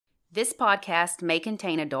This podcast may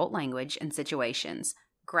contain adult language and situations,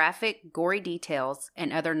 graphic, gory details,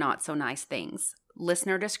 and other not-so-nice things.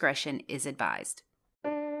 Listener discretion is advised.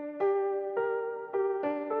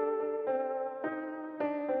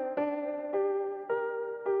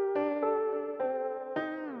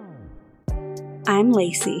 I'm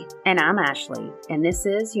Lacey. And I'm Ashley, and this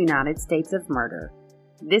is United States of Murder.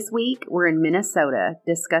 This week, we're in Minnesota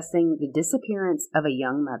discussing the disappearance of a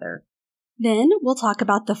young mother. Then we'll talk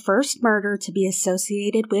about the first murder to be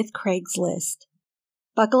associated with Craigslist.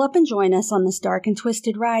 Buckle up and join us on this dark and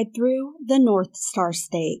twisted ride through the North Star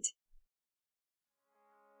State.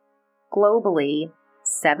 Globally,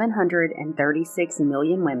 736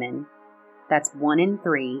 million women, that's 1 in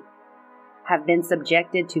 3, have been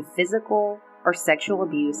subjected to physical or sexual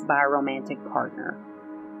abuse by a romantic partner.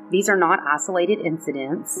 These are not isolated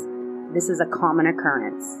incidents. This is a common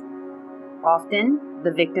occurrence. Often, the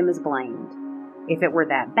victim is blamed. If it were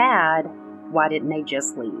that bad, why didn't they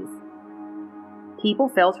just leave? People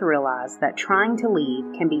fail to realize that trying to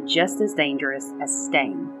leave can be just as dangerous as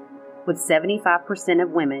staying, with 75% of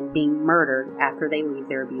women being murdered after they leave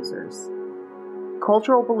their abusers.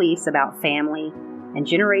 Cultural beliefs about family and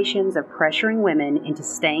generations of pressuring women into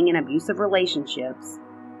staying in abusive relationships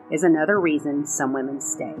is another reason some women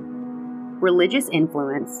stay. Religious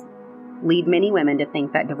influence lead many women to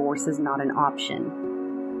think that divorce is not an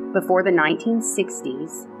option. Before the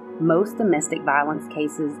 1960s, most domestic violence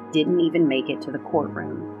cases didn't even make it to the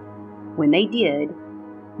courtroom. When they did,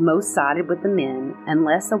 most sided with the men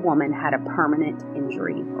unless a woman had a permanent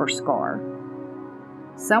injury or scar.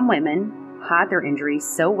 Some women hide their injuries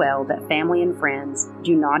so well that family and friends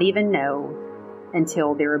do not even know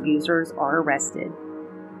until their abusers are arrested.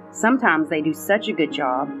 Sometimes they do such a good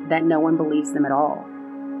job that no one believes them at all.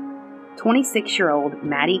 26-year-old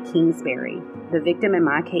Maddie Kingsbury, the victim in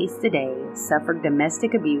my case today, suffered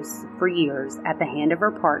domestic abuse for years at the hand of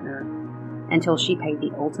her partner until she paid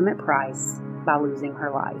the ultimate price by losing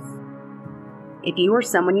her life. If you or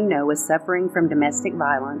someone you know is suffering from domestic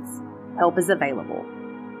violence, help is available.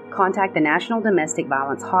 Contact the National Domestic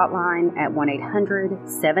Violence Hotline at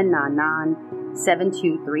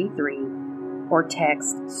 1-800-799-7233 or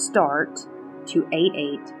text START to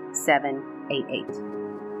 88788.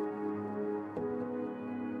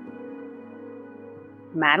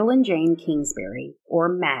 Madeline Jane Kingsbury, or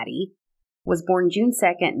Maddie, was born June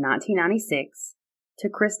 2nd, 1996, to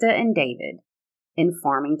Krista and David in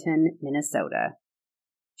Farmington, Minnesota.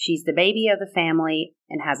 She's the baby of the family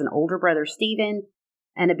and has an older brother, Stephen,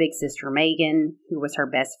 and a big sister, Megan, who was her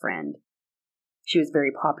best friend. She was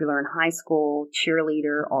very popular in high school,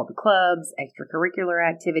 cheerleader, all the clubs, extracurricular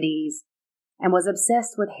activities, and was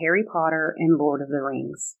obsessed with Harry Potter and Lord of the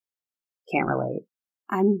Rings. Can't relate.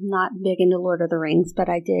 I'm not big into Lord of the Rings, but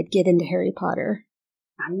I did get into Harry Potter.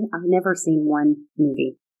 I've never seen one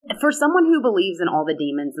movie. For someone who believes in all the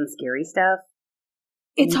demons and scary stuff,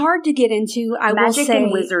 it's hard to get into. Magic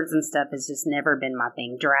and wizards and stuff has just never been my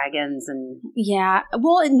thing. Dragons and... Yeah.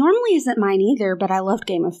 Well, it normally isn't mine either, but I loved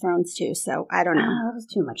Game of Thrones too, so I don't know. That was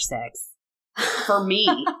too much sex. For me,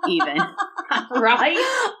 even. Right?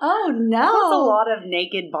 Oh, no. That's a lot of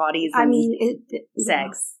naked bodies and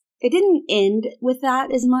sex. It didn't end with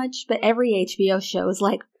that as much, but every HBO show is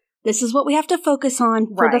like, this is what we have to focus on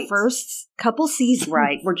for the first couple seasons.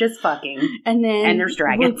 Right. We're just fucking. And there's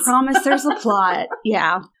dragons. We promise there's a plot.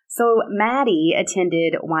 Yeah. So Maddie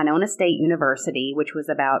attended Winona State University, which was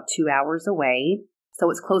about 2 hours away.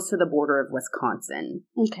 So it's close to the border of Wisconsin.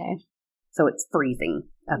 Okay. So it's freezing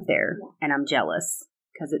up there. And I'm jealous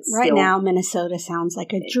because it's right now, Minnesota sounds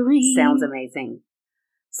like a dream. Sounds amazing.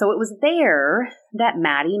 So it was there that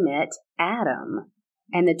Maddie met Adam.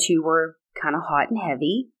 And the two were kind of hot and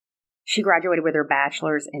heavy. She graduated with her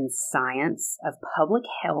bachelor's in science of public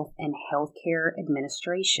health and healthcare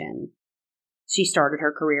administration. She started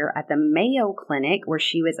her career at the Mayo Clinic, where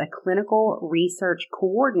she was a clinical research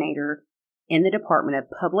coordinator in the Department of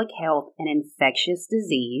Public Health and Infectious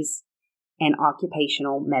Disease and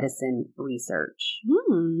Occupational Medicine Research.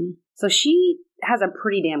 So she has a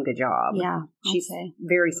pretty damn good job. Yeah, she's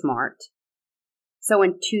very smart. So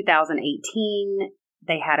in 2018,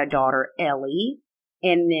 they had a daughter, Ellie.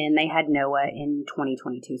 And then they had Noah in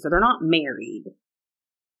 2022. So they're not married.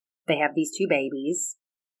 They have these two babies.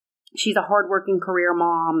 She's a hardworking career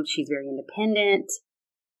mom. She's very independent.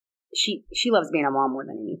 She loves being a mom more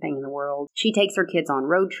than anything in the world. She takes her kids on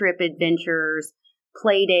road trip adventures,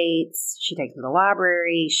 play dates. She takes them to the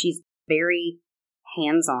library. She's very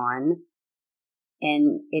hands-on.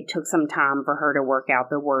 And it took some time for her to work out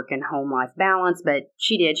the work and home life balance, but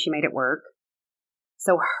she did. She made it work.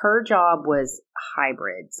 So her job was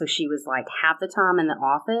hybrid. So she was like half the time in the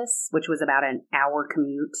office, which was about an hour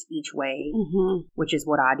commute each way, which is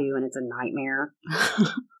what I do, and it's a nightmare.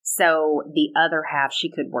 So the other half, she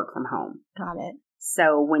could work from home. Got it.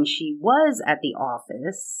 So when she was at the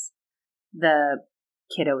office, the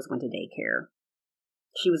kiddos went to daycare.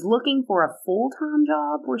 She was looking for a full-time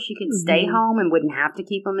job where she could stay home and wouldn't have to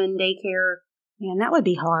keep them in daycare. Man, that would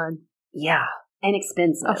be hard. Yeah, and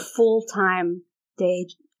expensive. A full-time day,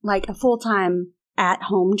 like a full-time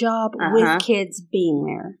at-home job with kids being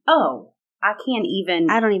there. Oh, I can't even.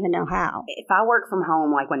 I don't even know how. If I work from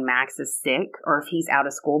home, like when Max is sick or if he's out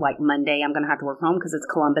of school, like Monday, I'm going to have to work from home because it's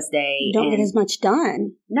Columbus Day. You don't get as much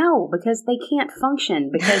done. No, because they can't function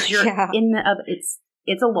because you're in the other.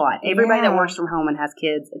 It's a lot. Everybody that works from home and has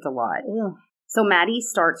kids, it's a lot. Ugh. So Maddie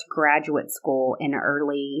starts graduate school in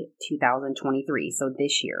early 2023, so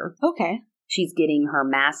this year. Okay. She's getting her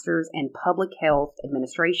master's in public health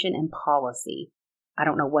administration and policy. I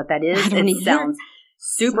don't know what that is. It sounds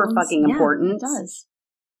super fucking important. It does.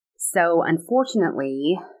 So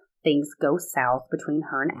unfortunately, things go south between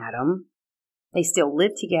her and Adam. They still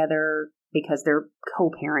live together because they're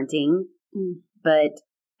co-parenting, but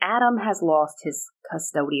Adam has lost his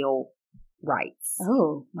custodial rights.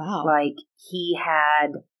 Oh, wow. Like, he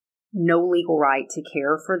had no legal right to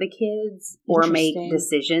care for the kids or make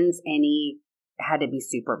decisions, and he had to be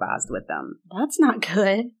supervised with them. That's not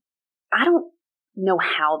good. I don't know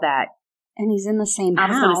how that... And he's in the same house.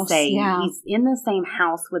 I was going to say, he's in the same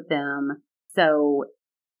house with them. So,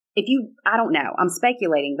 I don't know. I'm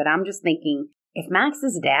speculating, but I'm just thinking, if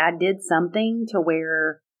Max's dad did something to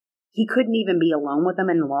where he couldn't even be alone with them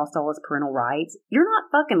and lost all his parental rights, you're not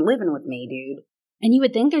fucking living with me, dude. And you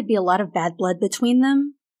would think there'd be a lot of bad blood between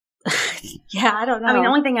them. Yeah, I don't know. I mean, the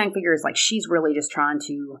only thing I can figure is, like, she's really just trying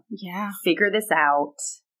to figure this out.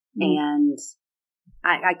 And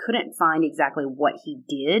I couldn't find exactly what he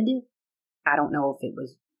did. I don't know if it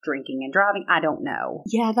was drinking and driving. I don't know.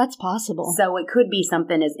 Yeah, that's possible. So it could be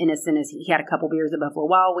something as innocent as he had a couple beers at Buffalo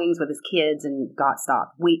Wild Wings with his kids and got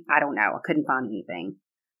stopped. I don't know. I couldn't find anything.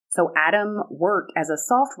 So Adam worked as a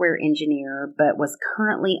software engineer, but was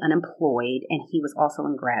currently unemployed, and he was also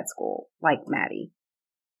in grad school, like Maddie.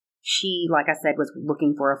 She, like I said, was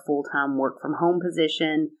looking for a full-time work-from-home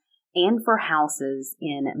position and for houses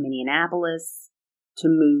in Minneapolis to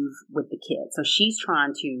move with the kids. So she's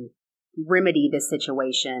trying to remedy this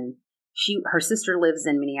situation. Her sister lives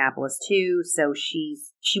in Minneapolis too, so she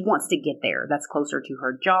wants to get there. That's closer to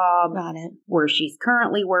her job. Got it. Where she's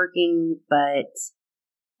currently working,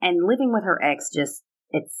 and living with her ex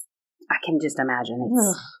I can just imagine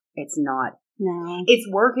it's not. No. It's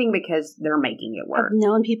working because they're making it work. I've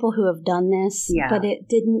known people who have done this, but it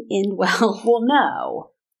didn't end well. Well,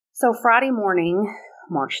 no. So Friday morning,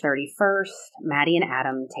 March 31st, Maddie and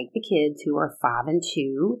Adam take the kids, who are 5 and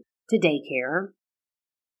 2, to daycare,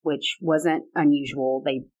 which wasn't unusual.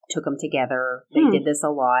 They took them together. They did this a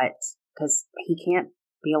lot because he can't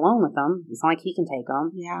be alone with them. It's not like he can take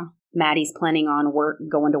them. Yeah. Maddie's planning on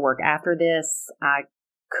going to work after this. I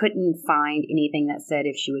couldn't find anything that said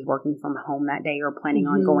if she was working from home that day or planning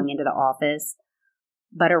on going into the office.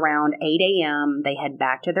 But around 8 a.m., they head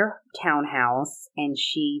back to their townhouse, and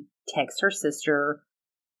she texts her sister,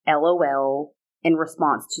 LOL, in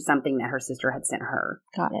response to something that her sister had sent her.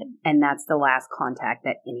 Got it. And that's the last contact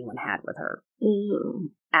that anyone had with her.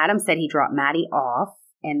 Ooh. Adam said he dropped Maddie off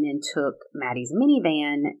and then took Maddie's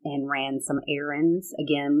minivan and ran some errands.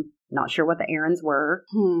 Again, not sure what the errands were.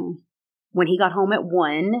 When he got home at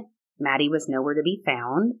 1, Maddie was nowhere to be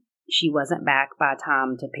found. She wasn't back by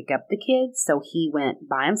time to pick up the kids, so he went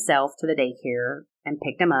by himself to the daycare and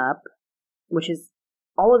picked them up, which is,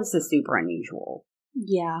 all of this is super unusual.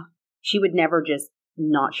 Yeah. She would never just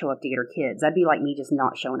not show up to get her kids. That'd be like me just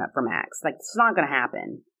not showing up for Max. Like, it's not going to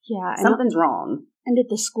happen. Yeah. Something's wrong. And did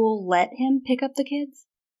the school let him pick up the kids?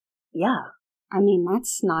 Yeah. I mean,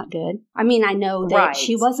 that's not good. I mean, I know that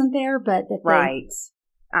she wasn't there, but that Right.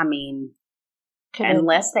 I mean,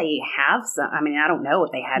 unless they have some, I mean, I don't know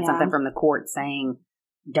if they had something from the court saying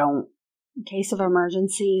don't. In case of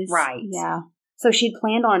emergencies. Right. Yeah. So she'd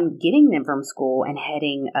planned on getting them from school and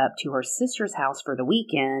heading up to her sister's house for the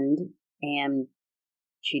weekend, and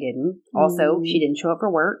she didn't. Also, she didn't show up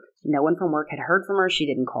for work. No one from work had heard from her. She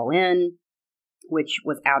didn't call in, which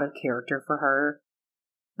was out of character for her.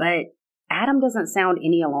 But Adam doesn't sound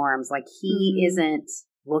any alarms. Like, he isn't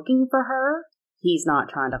looking for her. He's not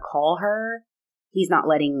trying to call her. He's not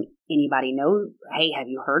letting anybody know, hey, have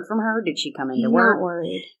you heard from her? Did she come into work? Not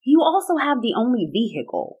worried. You also have the only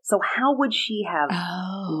vehicle. So how would she have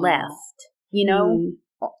left? You know?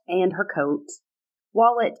 And her coat,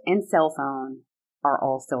 wallet, and cell phone. are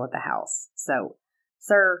all still at the house. So,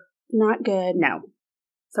 sir. Not good. No.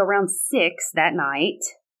 So around 6 that night,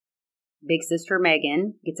 big sister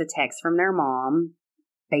Megan gets a text from their mom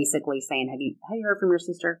basically saying, have you heard from your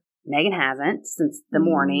sister? Megan hasn't since the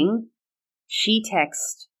morning. She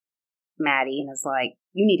texts Maddie and is like,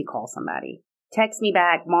 you need to call somebody. Text me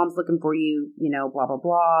back. Mom's looking for you, blah, blah,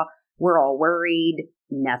 blah. We're all worried.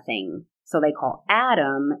 Nothing. So they call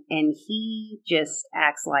Adam, and he just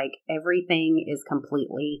acts like everything is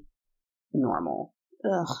completely normal.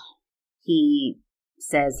 Ugh. He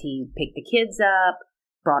says he picked the kids up,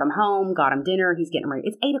 brought them home, got them dinner. He's getting ready.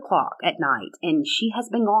 It's 8 o'clock at night, and she has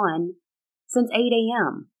been gone since 8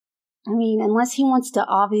 a.m. I mean, unless he wants to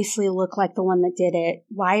obviously look like the one that did it,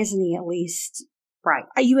 why isn't he at least... Right.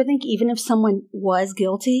 You would think even if someone was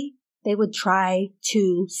guilty, they would try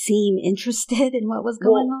to seem interested in what was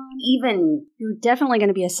going on. Even... You're definitely going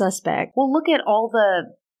to be a suspect. Well, look at all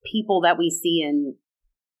the people that we see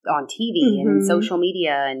on TV and in social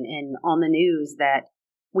media and on the news that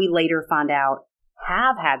we later find out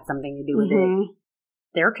have had something to do with it.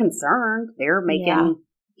 They're concerned. They're making... Yeah.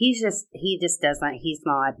 He's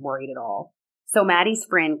not worried at all. So Maddie's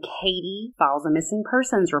friend Katie files a missing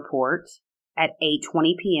persons report at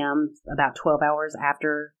 8:20 p.m., about 12 hours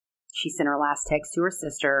after she sent her last text to her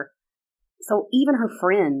sister. So even her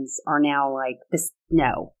friends are now like,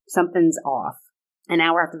 something's off. An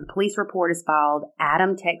hour after the police report is filed,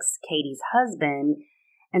 Adam texts Katie's husband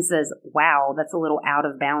and says, wow, that's a little out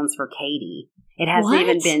of bounds for Katie. It hasn't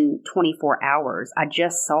even been 24 hours. I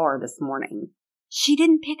just saw her this morning. She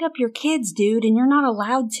didn't pick up your kids, dude, and you're not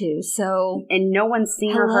allowed to, so... And no one's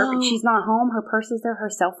seen her. She's not home. Her purse is there. Her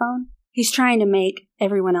cell phone. He's trying to make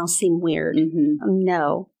everyone else seem weird.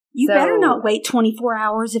 No. You better not wait 24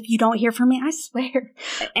 hours if you don't hear from me, I swear.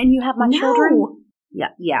 And you have my children?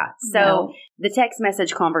 Yeah. So the text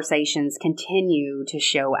message conversations continue to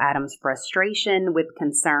show Adam's frustration with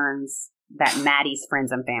concerns that Maddie's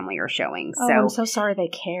friends and family are showing. Oh, I'm so sorry they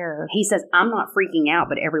care. He says, I'm not freaking out,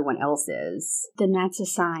 but everyone else is. Then that's a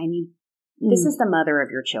sign. This is the mother of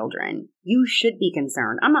your children. You should be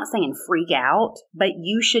concerned. I'm not saying freak out, but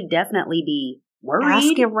you should definitely be worried.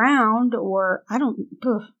 Ask around or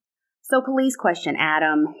So police question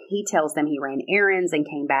Adam. He tells them he ran errands and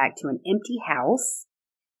came back to an empty house.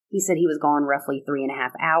 He said he was gone roughly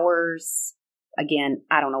 3.5 hours. Again,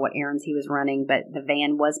 I don't know what errands he was running, but the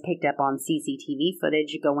van was picked up on CCTV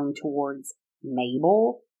footage going towards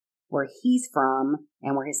Mabel, where he's from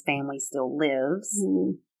and where his family still lives.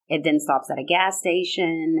 It then stops at a gas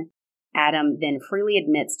station. Adam then freely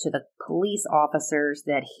admits to the police officers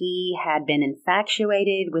that he had been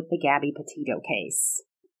infatuated with the Gabby Petito case.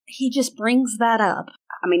 He just brings that up.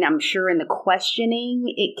 I mean, I'm sure in the questioning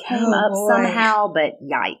it came up somehow, but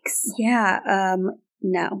yikes. Yeah,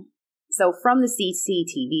 no. So from the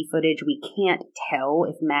CCTV footage, we can't tell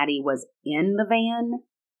if Maddie was in the van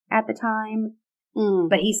at the time,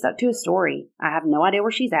 but he stuck to his story. I have no idea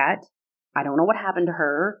where she's at. I don't know what happened to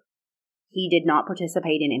her. He did not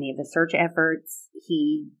participate in any of the search efforts.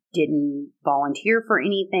 He didn't volunteer for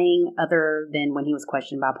anything other than when he was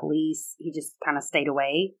questioned by police. He just kind of stayed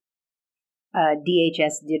away.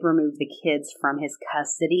 DHS did remove the kids from his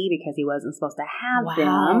custody because he wasn't supposed to have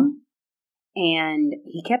them. And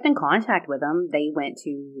he kept in contact with them. They went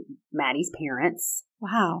to Maddie's parents.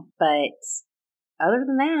 Wow. But other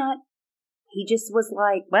than that, he just was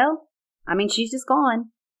like, well, I mean, she's just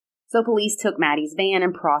gone. So police took Maddie's van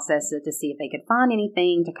and processed it to see if they could find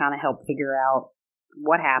anything to kind of help figure out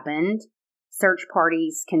what happened. Search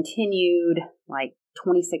parties continued, like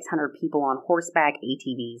 2,600 people on horseback,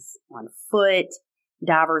 ATVs on foot.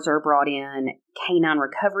 Divers are brought in, canine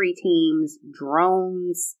recovery teams,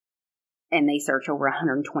 drones, and they search over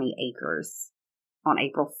 120 acres. On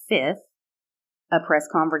April 5th, a press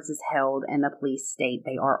conference is held and the police state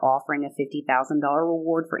they are offering a $50,000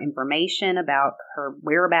 reward for information about her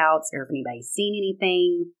whereabouts or if anybody's seen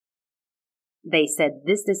anything. They said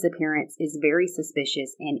this disappearance is very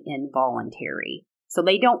suspicious and involuntary. So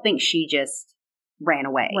they don't think she just ran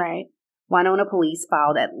away. Right. Winona police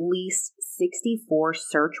filed at least 64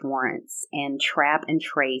 search warrants and trap and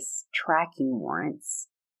trace tracking warrants.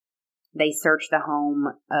 They searched the home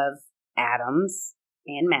of Adams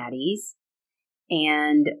and Maddie's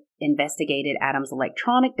and investigated Adams'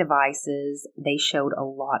 electronic devices. They showed a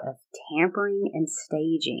lot of tampering and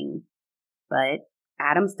staging. But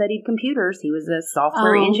Adam studied computers. He was a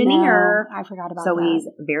software engineer. No. I forgot about that. So he's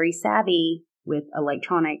very savvy with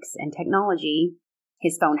electronics and technology.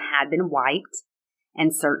 His phone had been wiped,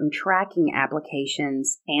 and certain tracking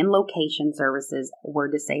applications and location services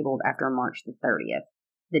were disabled after March the 30th,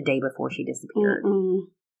 the day before she disappeared.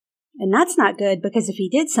 And that's not good because if he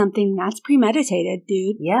did something, that's premeditated,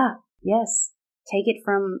 dude. Yeah. Yes. Take it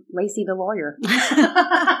from Lacey the lawyer.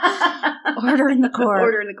 Order in the court.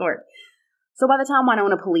 Order in the court. So by the time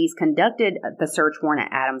Winona police conducted the search warrant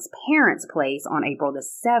at Adam's parents' place on April the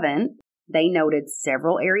 7th, they noted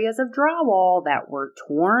several areas of drywall that were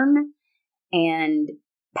torn and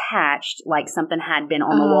patched like something had been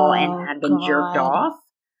on the wall and had been jerked off.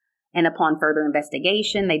 And upon further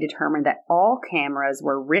investigation, they determined that all cameras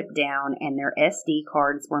were ripped down and their SD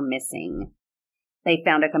cards were missing. They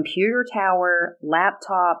found a computer tower,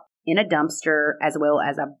 laptop in a dumpster, as well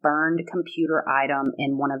as a burned computer item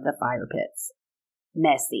in one of the fire pits.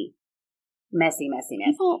 Messy. Messy, messy,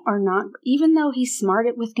 messy. People are not, even though he's smart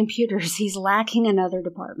with computers, he's lacking in other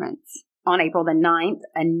departments. On April the 9th,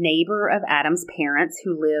 a neighbor of Adam's parents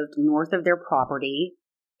who lived north of their property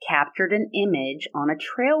captured an image on a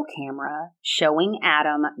trail camera showing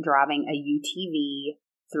Adam driving a UTV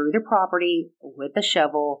through the property with a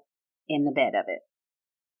shovel in the bed of it.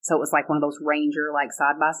 So it was like one of those Ranger, like,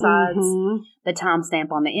 side-by-sides. Mm-hmm. The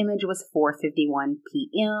timestamp on the image was 4:51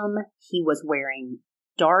 p.m. He was wearing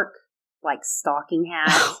dark, like, stocking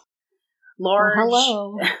hat. Large.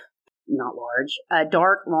 Hello. Not large. A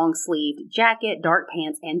dark, long-sleeved jacket, dark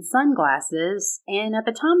pants, and sunglasses. And at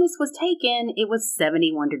the time this was taken, it was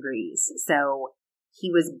 71 degrees. So he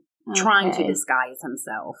was trying to disguise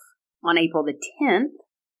himself. On April the 10th,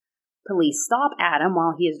 police stop Adam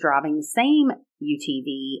while he is driving the same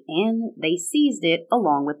UTV, and they seized it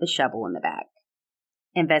along with the shovel in the back.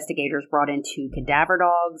 Investigators brought in 2 cadaver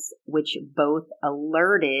dogs, which both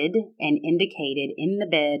alerted and indicated in the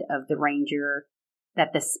bed of the Ranger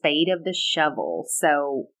that the spade of the shovel.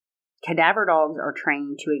 So cadaver dogs are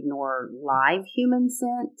trained to ignore live human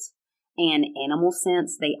scent and animal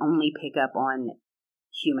scents. They only pick up on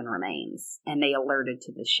human remains, and they alerted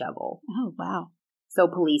to the shovel. Oh, wow. So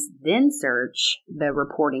police then search the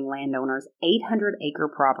reporting landowner's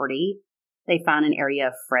 800-acre property. They find an area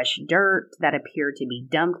of fresh dirt that appeared to be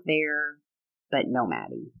dumped there, but no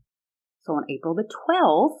Maddie. So on April the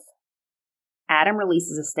 12th, Adam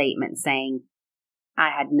releases a statement saying, "I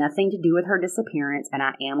had nothing to do with her disappearance and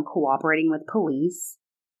I am cooperating with police."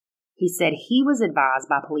 He said he was advised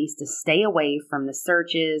by police to stay away from the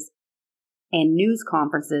searches and news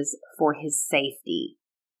conferences for his safety.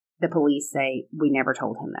 The police say, "We never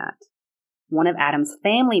told him that." One of Adam's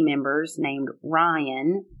family members, named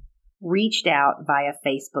Ryan, reached out via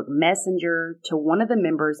Facebook Messenger to one of the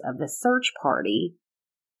members of the search party,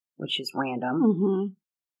 which is random. Mm-hmm.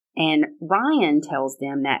 And Ryan tells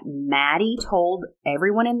them that Maddie told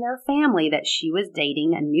everyone in their family that she was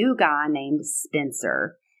dating a new guy named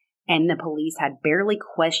Spencer, and the police had barely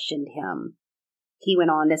questioned him. He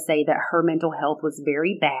went on to say that her mental health was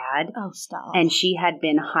very bad. Oh, stop. And she had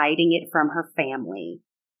been hiding it from her family,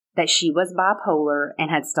 that she was bipolar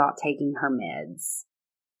and had stopped taking her meds.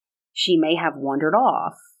 She may have wandered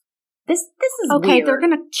off. This is okay, weird. They're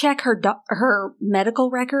going to check her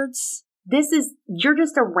medical records? You're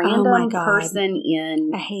just a random person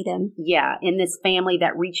in... I hate him. Yeah, in this family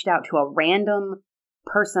that reached out to a random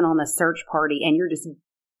person on the search party, and you're just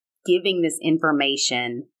giving this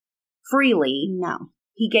information freely. No.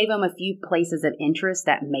 He gave him a few places of interest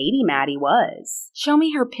that maybe Maddie was. Show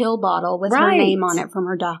me her pill bottle with her name on it from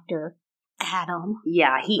her doctor. Adam.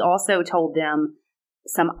 Yeah, he also told them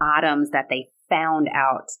some items that they found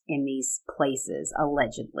out in these places,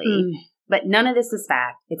 allegedly. But none of this is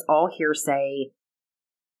fact. It's all hearsay.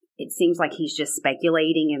 It seems like he's just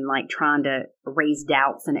speculating and like trying to raise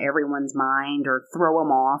doubts in everyone's mind or throw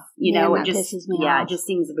them off. You know, it just pisses me off. It just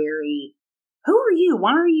seems very, who are you?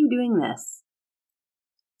 Why are you doing this?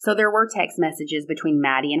 So there were text messages between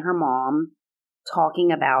Maddie and her mom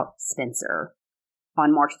talking about Spencer.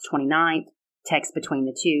 On March 29th, text between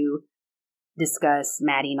the two discuss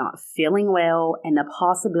Maddie not feeling well and the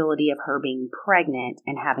possibility of her being pregnant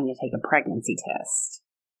and having to take a pregnancy test.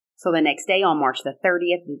 So the next day, on March the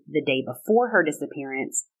 30th, the day before her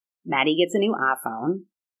disappearance, Maddie gets a new iPhone.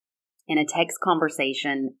 In a text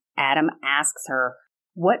conversation, Adam asks her,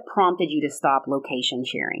 "What prompted you to stop location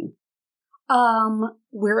sharing?"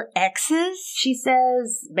 We're exes? She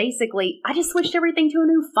says, basically, "I just switched everything to a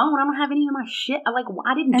new phone. I don't have any of my shit.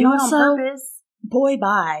 I didn't do it on purpose." Boy,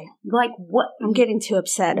 bye. Like, what? I'm getting too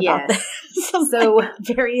upset about this. So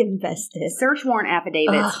very invested. Search warrant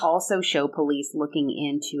affidavits also show police looking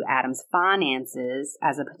into Adam's finances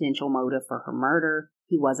as a potential motive for her murder.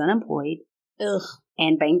 He was unemployed. Ugh.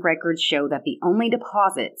 And bank records show that the only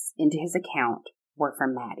deposits into his account were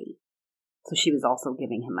from Maddie. So she was also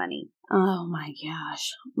giving him money. Oh my gosh.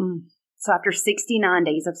 So after 69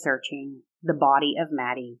 days of searching, the body of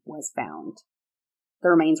Maddie was found. The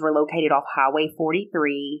remains were located off Highway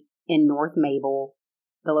 43 in North Mabel.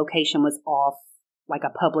 The location was off like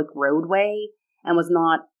a public roadway and was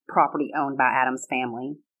not property owned by Adam's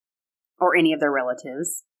family or any of their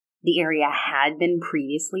relatives. The area had been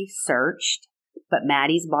previously searched, but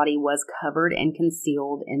Maddie's body was covered and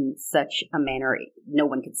concealed in such a manner no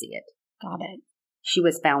one could see it. Got it. She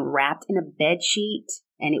was found wrapped in a bed sheet,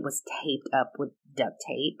 and it was taped up with duct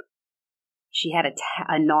tape. She had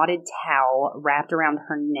a knotted towel wrapped around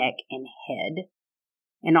her neck and head.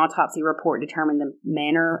 An autopsy report determined the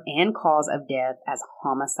manner and cause of death as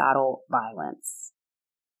homicidal violence.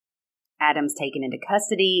 Adam's taken into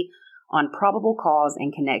custody on probable cause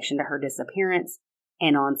in connection to her disappearance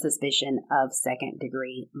and on suspicion of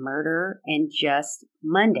second-degree murder. And just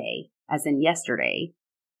Monday, as in yesterday,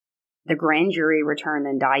 the grand jury returned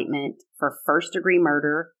an indictment for first-degree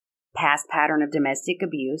murder, past pattern of domestic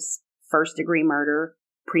abuse, first-degree murder,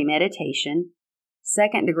 premeditation,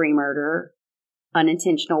 second-degree murder,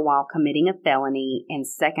 unintentional while committing a felony, and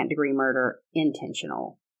second-degree murder,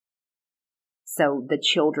 intentional. So the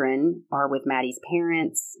children are with Maddie's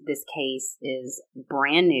parents. This case is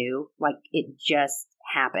brand new, like it just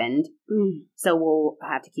happened. So we'll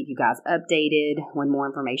have to keep you guys updated when more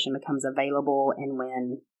information becomes available and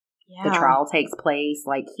when the trial takes place.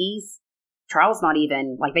 Like trial's not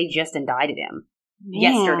even, like they just indicted him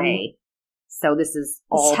yesterday. So this is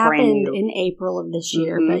all brand new. Happened in April of this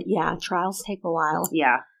year, but yeah, trials take a while.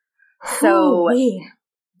 Yeah. So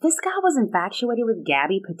this guy was infatuated with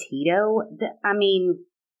Gabby Petito. I mean,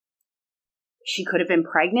 she could have been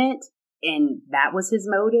pregnant, and that was his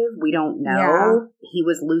motive. We don't know. Yeah. He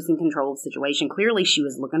was losing control of the situation. Clearly, she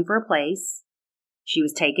was looking for a place. She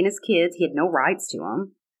was taking his kids. He had no rights to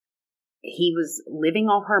them. He was living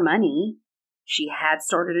off her money. She had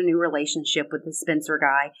started a new relationship with the Spencer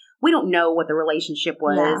guy. We don't know what the relationship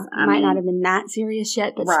was. Yeah, might not have been that serious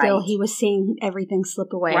yet, but still, he was seeing everything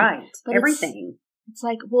slip away. Right. But everything. It's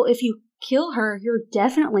like, well, if you kill her, you're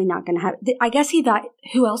definitely not going to have... I guess he thought,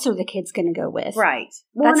 who else are the kids going to go with? Right.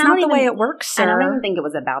 Well, that's not the way it works, sir. And I don't even think it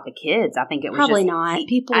was about the kids. I think it was probably not.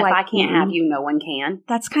 People if like... I can't have you, no one can.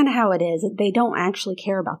 That's kind of how it is. They don't actually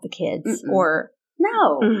care about the kids or...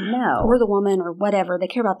 No. Or the woman or whatever. They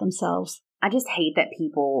care about themselves. I just hate that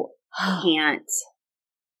people can't...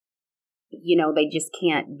 they just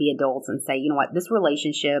can't be adults and say, you know what, this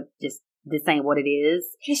relationship, this ain't what it is.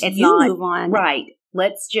 It's not, move on. Right.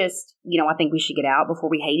 Let's just, I think we should get out before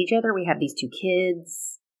we hate each other. We have these 2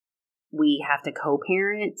 kids. We have to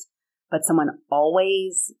co-parent. But someone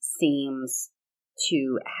always seems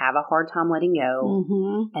to have a hard time letting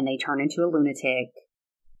go. And they turn into a lunatic.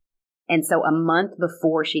 And so a month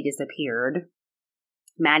before she disappeared,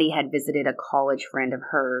 Maddie had visited a college friend of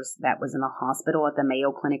hers that was in the hospital at the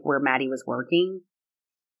Mayo Clinic where Maddie was working.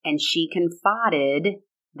 And she confided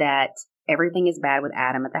that everything is bad with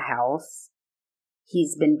Adam at the house.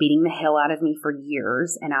 He's been beating the hell out of me for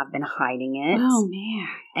years, and I've been hiding it. Oh, man.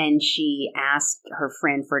 And she asked her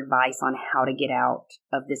friend for advice on how to get out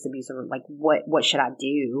of this abusive, like, what should I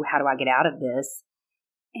do? How do I get out of this?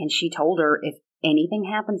 And she told her, if anything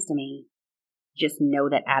happens to me, just know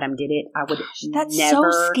that Adam did it. I would That's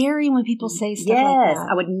never... so scary when people say stuff like that. Yes,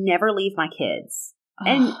 I would never leave my kids.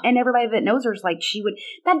 And everybody that knows her is like,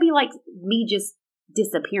 that'd be like me just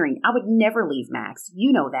disappearing. I would never leave Max.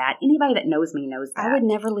 You know that. Anybody that knows me knows that. I would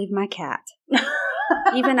never leave my cat.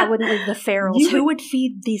 Even I wouldn't leave the ferals. Who would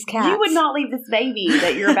feed these cats? You would not leave this baby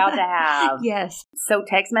that you're about to have. Yes. So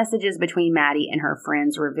text messages between Maddie and her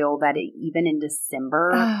friends reveal that even in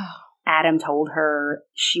December, Adam told her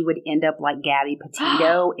she would end up like Gabby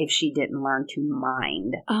Petito if she didn't learn to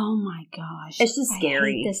mind. Oh my gosh. It's just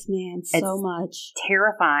scary. I hate this man so much.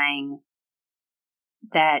 Terrifying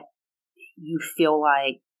that you feel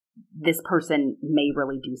like this person may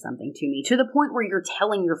really do something to me, to the point where you're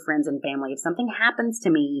telling your friends and family, if something happens to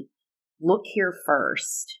me, look here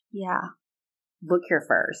first. Yeah. Look here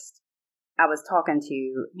first. I was talking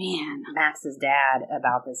to Max's dad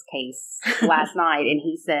about this case last night, and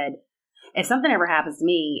he said, if something ever happens to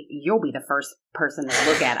me, you'll be the first person to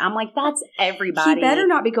look at. I'm like, that's everybody. He better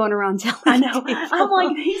not be going around telling I know. I'm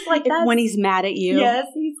like, he's like, that's... when he's mad at you. Yes,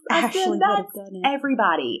 Ashley would have done it.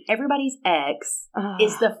 Everybody. Everybody's ex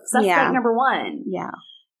is the suspect number one. Yeah.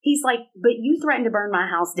 He's like, but you threatened to burn my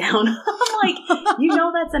house down. I'm like,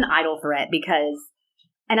 that's an idle threat because...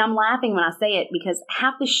 And I'm laughing when I say it because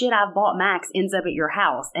half the shit I've bought Max ends up at your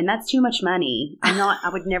house. And that's too much money. I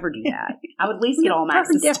would never do that. I would at least get all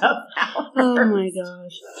Max's stuff out. Oh my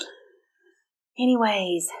gosh.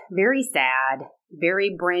 Anyways, very sad.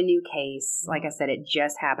 Very brand new case. Like I said, it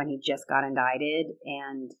just happened. He just got indicted.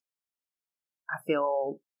 And I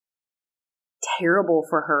feel terrible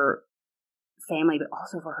for her family, but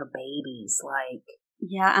also for her babies. Like,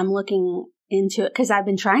 yeah, I'm looking into it because I've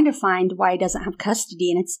been trying to find why he doesn't have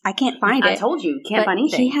custody, and I can't find it. I told you, can't find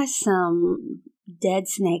anything. He has some dead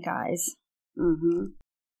snake eyes. Mm-hmm.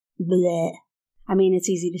 Blech. I mean, it's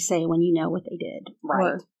easy to say when you know what they did. Right.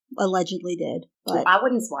 Or allegedly did. But well, I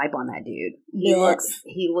wouldn't swipe on that dude. He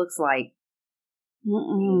looks like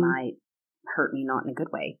he might hurt me, not in a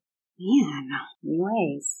good way. Man.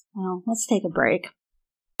 Anyways. Well, let's take a break.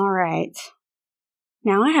 All right.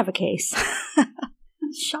 Now I have a case.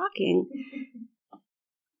 Shocking.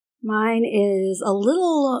 Mine is a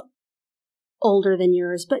little older than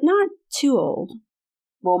yours, but not too old.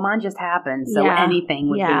 Well, mine just happened, so anything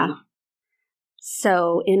would be.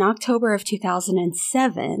 So, in October of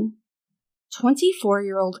 2007,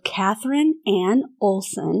 24-year-old Katherine Ann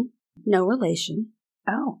Olson, no relation.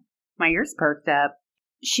 Oh, my ears perked up.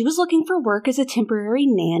 She was looking for work as a temporary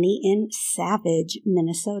nanny in Savage,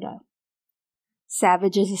 Minnesota.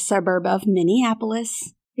 Savage is a suburb of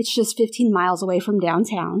Minneapolis. It's just 15 miles away from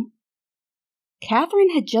downtown.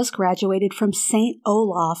 Katherine had just graduated from St.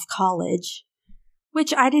 Olaf College,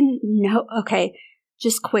 which I didn't know. Okay,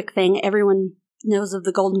 just quick thing. Everyone knows of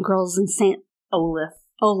the Golden Girls in St.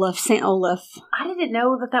 St. Olaf. I didn't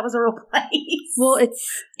know that was a real place. Well,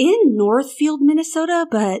 it's in Northfield, Minnesota,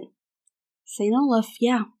 but St. Olaf,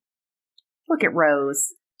 yeah. Look at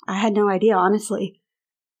Rose. I had no idea, honestly.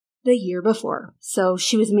 The year before. So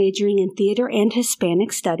she was majoring in theater and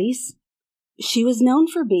Hispanic studies. She was known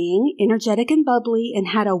for being energetic and bubbly and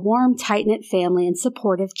had a warm, tight-knit family and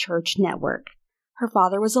supportive church network. Her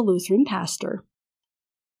father was a Lutheran pastor.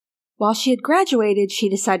 While she had graduated, she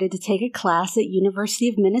decided to take a class at University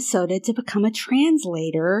of Minnesota to become a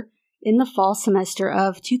translator in the fall semester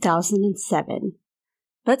of 2007.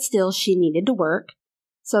 But still, she needed to work,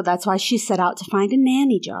 so that's why she set out to find a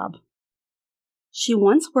nanny job. She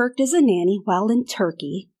once worked as a nanny while in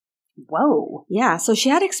Turkey. Whoa. Yeah, so she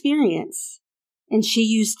had experience. And she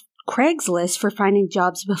used Craigslist for finding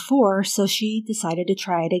jobs before, so she decided to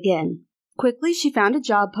try it again. Quickly, she found a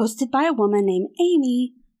job posted by a woman named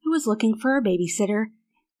Amy, who was looking for a babysitter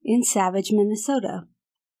in Savage, Minnesota.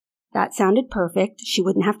 That sounded perfect. She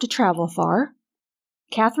wouldn't have to travel far.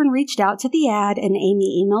 Katherine reached out to the ad, and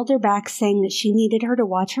Amy emailed her back saying that she needed her to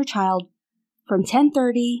watch her child from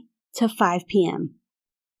 10:30 to 5 p.m.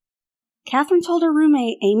 Katherine told her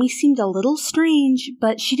roommate Amy seemed a little strange,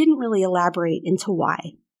 but she didn't really elaborate into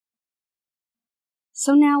why.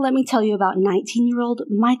 So now let me tell you about 19-year-old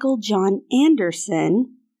Michael John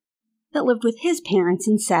Anderson that lived with his parents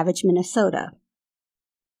in Savage, Minnesota.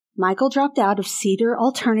 Michael dropped out of Cedar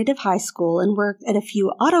Alternative High School and worked at a few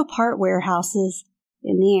auto part warehouses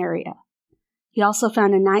in the area. He also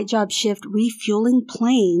found a night job shift refueling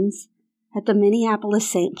planes at the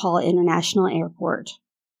Minneapolis-St. Paul International Airport.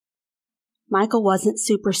 Michael wasn't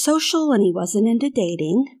super social and he wasn't into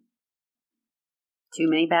dating. Too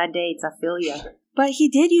many bad dates, I feel you. But he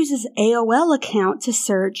did use his AOL account to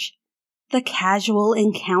search the casual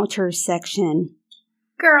encounters section.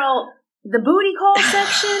 Girl, the booty call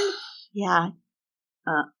section? Yeah.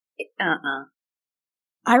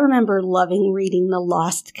 I remember loving reading the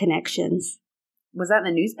Lost Connections. Was that in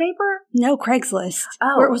the newspaper? No, Craigslist.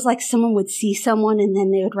 Oh. Where it was like someone would see someone and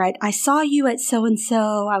then they would write, I saw you at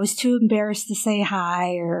so-and-so. I was too embarrassed to say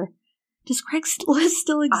hi. Or does Craigslist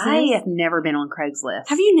still exist? I have never been on Craigslist.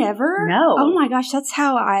 Have you never? No. Oh my gosh, that's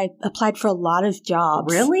how I applied for a lot of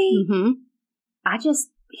jobs. Really? Mm-hmm. I just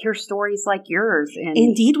hear stories like yours. And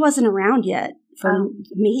Indeed wasn't around yet for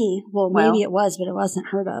me. Well, maybe it was, but it wasn't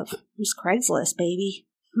heard of. It was Craigslist, baby.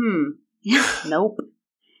 Yeah. Nope.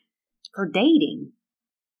 For dating.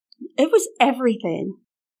 It was everything.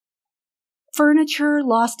 Furniture,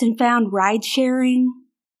 lost and found, ride sharing.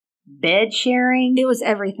 Bed sharing. It was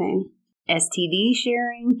everything. STD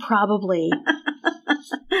sharing. Probably.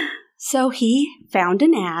 So he found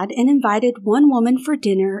an ad and invited one woman for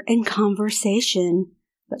dinner and conversation,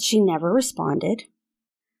 but she never responded.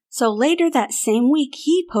 So later that same week,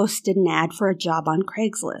 he posted an ad for a job on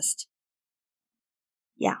Craigslist.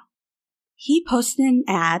 Yeah. He posted an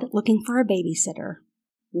ad looking for a babysitter.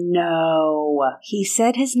 No. He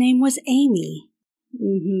said his name was Amy.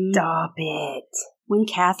 Mm-hmm. Stop it. When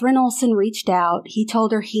Katherine Olson reached out, he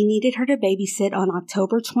told her he needed her to babysit on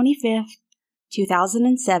October 25th,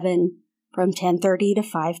 2007, from 10:30 to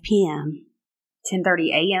 5 p.m. 10:30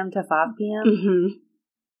 a.m. to 5 p.m.? Mm-hmm.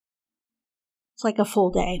 It's like a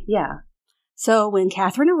full day. Yeah. So when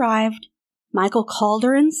Katherine arrived, Michael called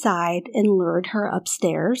her inside and lured her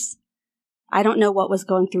upstairs. I don't know what was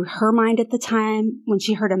going through her mind at the time when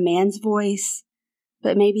she heard a man's voice,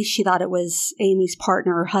 but maybe she thought it was Amy's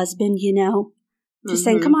partner or husband, you know. just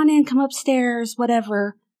saying, come on in, come upstairs,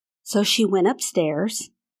 whatever. So she went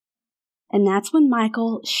upstairs, and that's when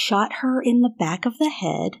Michael shot her in the back of the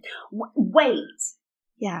head. Wait.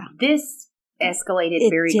 Yeah. This escalated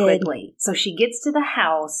very quickly. So she gets to the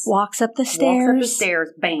house. Walks up the stairs.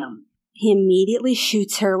 Bam. He immediately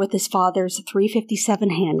shoots her with his father's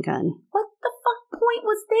 .357 handgun. What the fuck point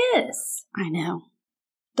was this? I know.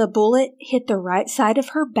 The bullet hit the right side of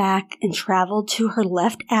her back and traveled to her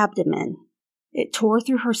left abdomen. It tore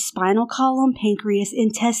through her spinal column, pancreas,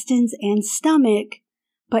 intestines, and stomach,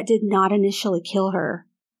 but did not initially kill her.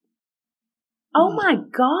 Oh my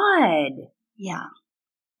God. Yeah.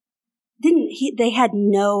 They had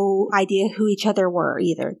no idea who each other were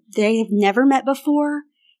either. They have never met before.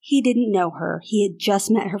 He didn't know her. He had just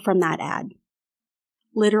met her from that ad.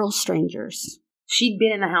 Literal strangers. She'd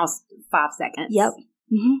been in the house 5 seconds. Yep.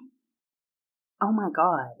 Mm-hmm. Oh my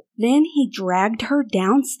God. Then he dragged her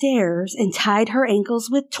downstairs and tied her ankles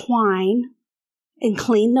with twine and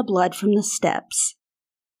cleaned the blood from the steps.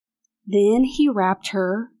 Then he wrapped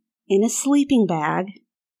her in a sleeping bag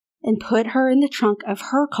and put her in the trunk of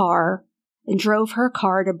her car and drove her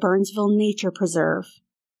car to Burnsville Nature Preserve,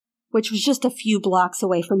 which was just a few blocks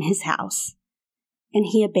away from his house, and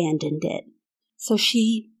he abandoned it. So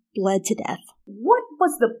she bled to death. What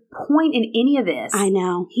was the point in any of this? I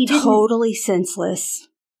know. Totally senseless.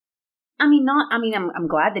 I'm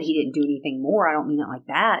glad that he didn't do anything more. I don't mean it like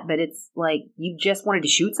that, but it's like, you just wanted to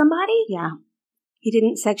shoot somebody? Yeah. He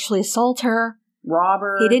didn't sexually assault her. Rob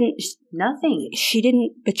her? He didn't. Nothing. She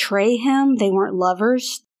didn't betray him. They weren't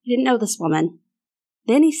lovers. He didn't know this woman.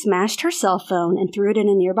 Then he smashed her cell phone and threw it in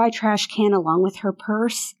a nearby trash can along with her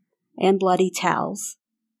purse and bloody towels.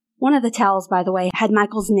 One of the towels, by the way, had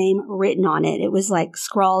Michael's name written on it. It was like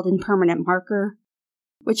scrawled in permanent marker,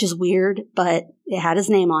 which is weird, but it had his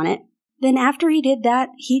name on it. Then after he did that,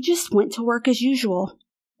 he just went to work as usual.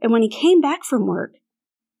 And when he came back from work,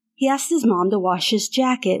 he asked his mom to wash his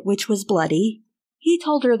jacket, which was bloody. He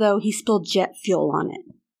told her, though, he spilled jet fuel on it.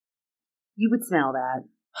 You would smell that.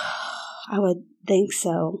 I would think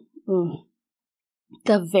so. Ugh.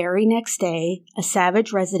 The very next day, a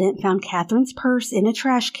Savage resident found Katherine's purse in a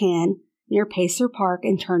trash can near Pacer Park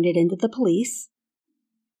and turned it into the police.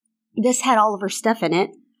 This had all of her stuff in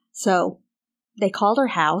it, so they called her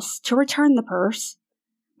house to return the purse,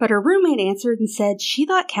 but her roommate answered and said she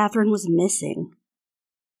thought Katherine was missing.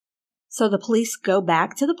 So the police go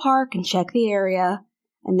back to the park and check the area,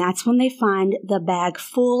 and that's when they find the bag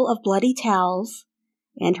full of bloody towels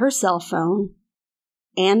and her cell phone,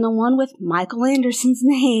 and the one with Michael Anderson's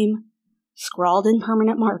name scrawled in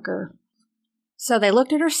permanent marker. So they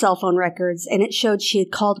looked at her cell phone records, and it showed she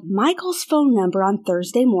had called Michael's phone number on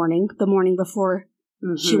Thursday morning, the morning before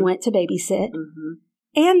she went to babysit,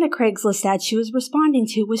 and the Craigslist ad she was responding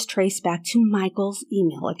to was traced back to Michael's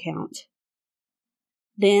email account.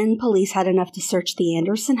 Then police had enough to search the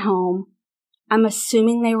Anderson home. I'm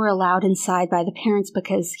assuming they were allowed inside by the parents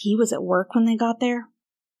because he was at work when they got there.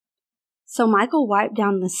 So Michael wiped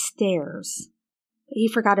down the stairs. He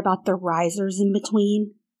forgot about the risers in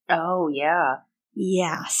between. Oh, yeah.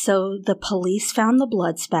 Yeah, so the police found the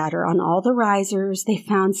blood spatter on all the risers. They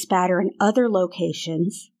found spatter in other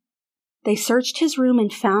locations. They searched his room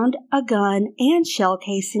and found a gun and shell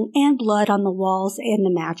casing and blood on the walls and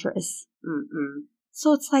the mattress.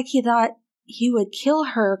 So it's like he thought he would kill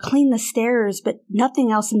her, clean the stairs, but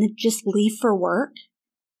nothing else, and then just leave for work.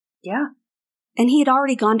 Yeah. And he had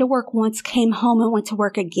already gone to work once, came home, and went to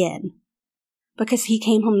work again. Because he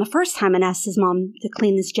came home the first time and asked his mom to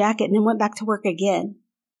clean his jacket and then went back to work again.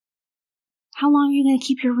 How long are you going to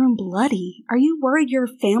keep your room bloody? Are you worried your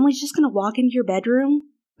family's just going to walk into your bedroom?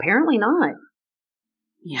 Apparently not.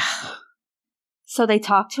 Yeah. So they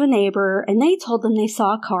talked to a neighbor, and they told them they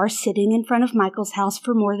saw a car sitting in front of Michael's house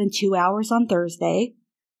for more than 2 hours on Thursday,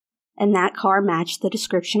 and that car matched the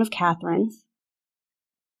description of Katherine's.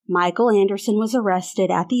 Michael Anderson was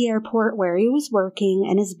arrested at the airport where he was working,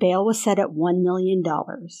 and his bail was set at $1 million.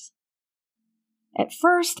 At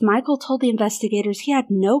first, Michael told the investigators he had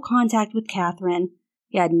no contact with Katherine.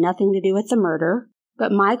 He had nothing to do with the murder.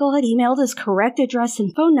 But Michael had emailed his correct address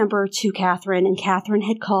and phone number to Katherine, and Katherine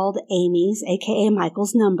had called Amy's, a.k.a.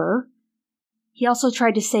 Michael's, number. He also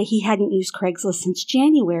tried to say he hadn't used Craigslist since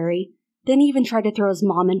January, then even tried to throw his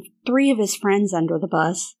mom and 3 of his friends under the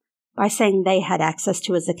bus by saying they had access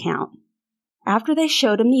to his account. After they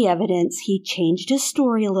showed him the evidence, he changed his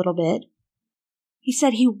story a little bit. He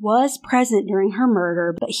said he was present during her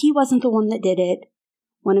murder, but he wasn't the one that did it.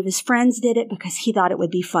 One of his friends did it because he thought it would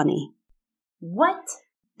be funny. What?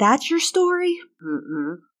 That's your story?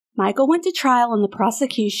 Michael went to trial and the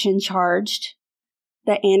prosecution charged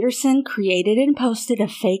that Anderson created and posted a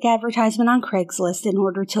fake advertisement on Craigslist in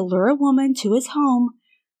order to lure a woman to his home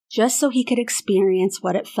just so he could experience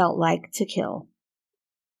what it felt like to kill.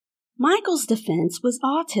 Michael's defense was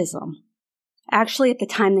autism. Actually, at the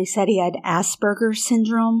time they said he had Asperger's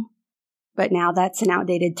syndrome, but now that's an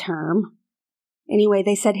outdated term. Anyway,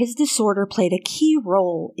 they said his disorder played a key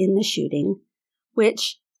role in the shooting,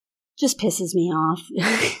 which just pisses me off.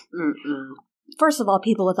 First of all,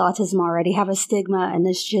 people with autism already have a stigma, and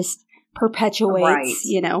this just perpetuates,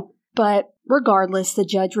 But regardless, the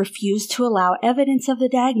judge refused to allow evidence of the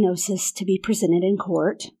diagnosis to be presented in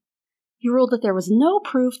court. He ruled that there was no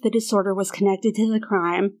proof the disorder was connected to the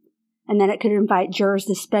crime, and that it could invite jurors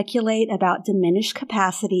to speculate about diminished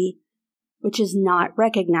capacity, which is not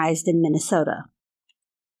recognized in Minnesota.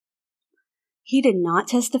 He did not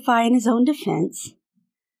testify in his own defense,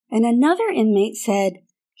 and another inmate said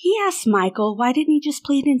he asked Michael why didn't he just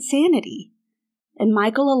plead insanity, and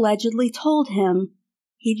Michael allegedly told him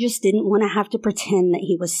he just didn't want to have to pretend that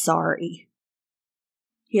he was sorry.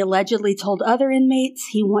 He allegedly told other inmates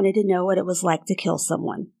he wanted to know what it was like to kill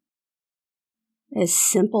someone. As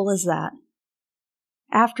simple as that.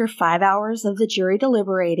 After 5 hours of the jury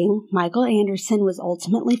deliberating, Michael Anderson was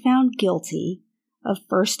ultimately found guilty of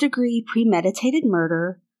first-degree premeditated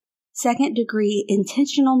murder, second-degree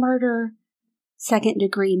intentional murder,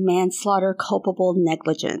 second-degree manslaughter culpable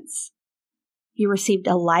negligence. He received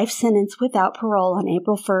a life sentence without parole on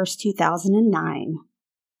April 1st, 2009.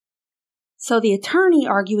 So the attorney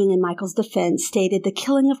arguing in Michael's defense stated the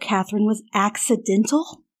killing of Katherine was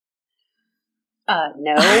accidental?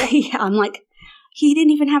 No. Yeah, I'm like, he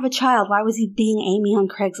didn't even have a child. Why was he being Amy on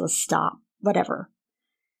Craigslist? Stop. Whatever.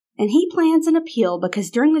 And he plans an appeal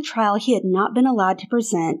because during the trial he had not been allowed to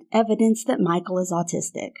present evidence that Michael is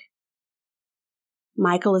autistic.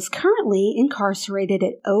 Michael is currently incarcerated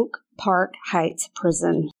at Oak Park Heights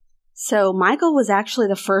Prison. So Michael was actually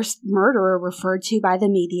the first murderer referred to by the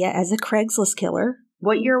media as a Craigslist killer.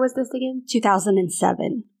 What year was this again?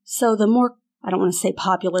 2007. So the more, I don't want to say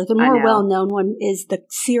popular, the more well-known one is the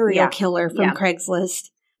serial killer from Craigslist.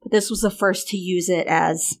 But this was the first to use it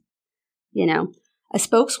as, A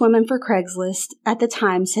spokeswoman for Craigslist at the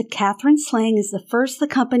time said Katherine's slaying is the first the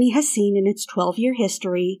company has seen in its 12-year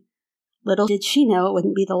history. Little did she know it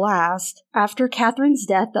wouldn't be the last. After Katherine's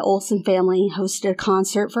death, the Olson family hosted a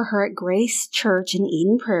concert for her at Grace Church in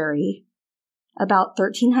Eden Prairie. About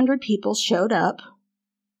 1,300 people showed up.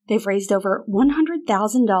 They've raised over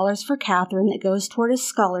 $100,000 for Katherine that goes toward a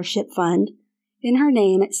scholarship fund in her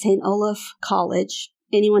name at St. Olaf College.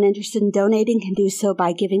 Anyone interested in donating can do so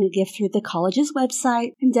by giving a gift through the college's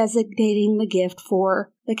website and designating the gift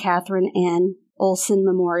for the Katherine Ann Olson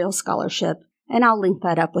Memorial Scholarship. And I'll link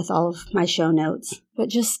that up with all of my show notes. But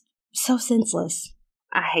just so senseless.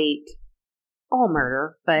 I hate all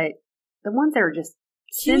murder, but the ones that are just...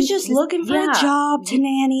 She was just looking for a job to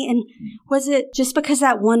nanny. And was it just because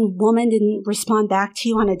that one woman didn't respond back to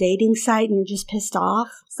you on a dating site and you're just pissed off?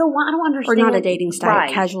 So I don't understand. Or not a dating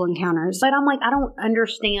site, casual encounters. But I'm like, I don't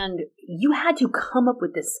understand. You had to come up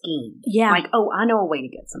with this scheme. Yeah. Like, I know a way to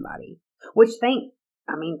get somebody. Which thank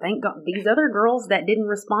God, these other girls that didn't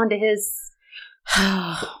respond to his...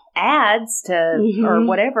 ads to or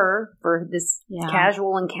whatever for this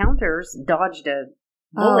casual encounters dodged a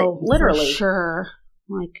bullet, literally. For sure.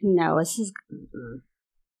 Like, no, this is...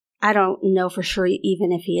 I don't know for sure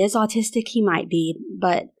even if he is autistic, he might be,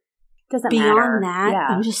 but doesn't beyond matter. that,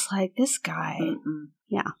 I'm just like, this guy.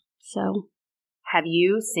 Yeah, so... Have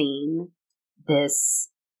you seen this,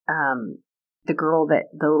 the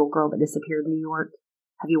little girl that disappeared in New York?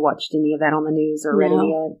 Have you watched any of that on the news or read any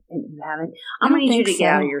yet? And you haven't? I'm going to need you to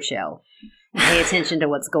get out of your shell and pay attention to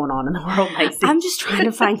what's going on in the world, Lacey. I'm just trying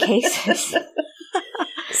to find cases.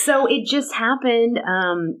 So it just happened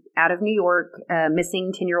out of New York, a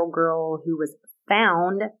missing 10-year-old girl who was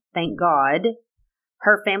found, thank God.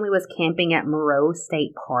 Her family was camping at Moreau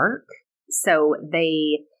State Park. So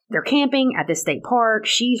they're camping at the state park.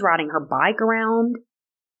 She's riding her bike around,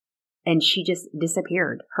 and she just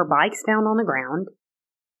disappeared. Her bike's found on the ground.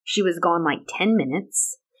 She was gone like 10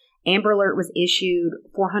 minutes. Amber Alert was issued.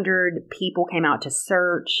 400 people came out to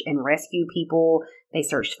search and rescue people. They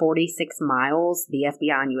searched 46 miles. The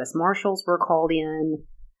FBI and U.S. Marshals were called in.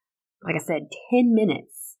 Like I said, 10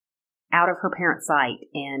 minutes out of her parents' sight.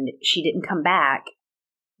 And she didn't come back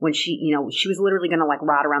when she was literally going to like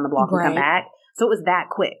ride around the block and come back. So it was that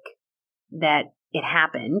quick that it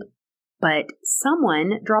happened. But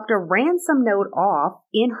someone dropped a ransom note off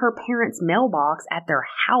in her parents' mailbox at their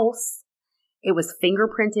house. It was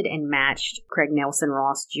fingerprinted and matched Craig Nelson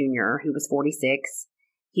Ross Jr., who was 46.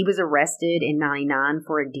 He was arrested in 99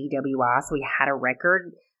 for a DWI, so he had a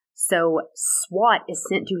record. So SWAT is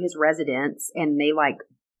sent to his residence, and they,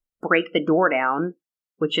 break the door down,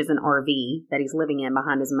 which is an RV that he's living in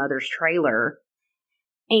behind his mother's trailer.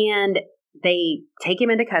 And they take him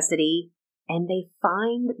into custody, and they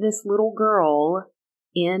find this little girl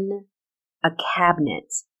in a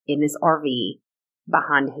cabinet in this RV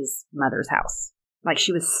behind his mother's house. Like,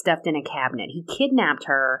 she was stuffed in a cabinet. He kidnapped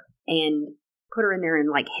her and put her in there and,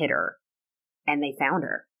 hid her. And they found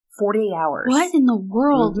her. 48 hours. What in the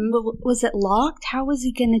world? Mm-hmm. Was it locked? How was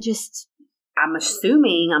he going to just... I'm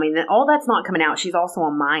assuming, all that's not coming out. She's also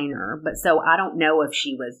a minor. But so I don't know if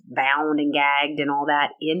she was bound and gagged and all that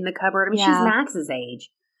in the cupboard. She's Max's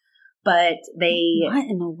age. But they... What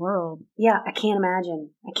in the world? Yeah, I can't imagine.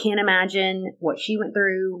 I can't imagine what she went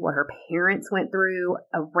through, what her parents went through.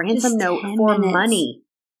 A ransom note for money.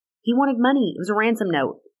 He wanted money. It was a ransom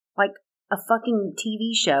note. Like a fucking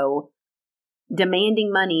TV show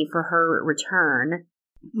demanding money for her return.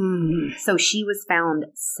 So she was found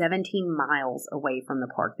 17 miles away from the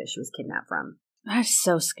park that she was kidnapped from. That's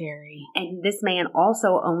so scary. And this man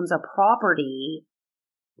also owns a property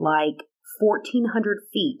 1,400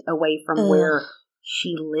 feet away from where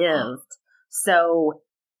she lived. So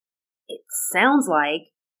it sounds like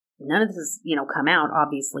none of this has, come out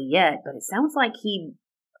obviously yet, but it sounds like he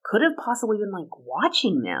could have possibly been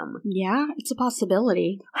watching them. Yeah, it's a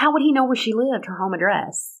possibility. How would he know where she lived, her home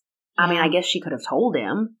address? Yeah. I guess she could have told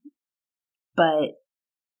him, but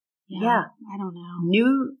yeah, I don't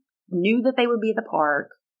know. Knew that they would be at the park.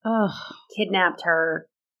 Kidnapped her,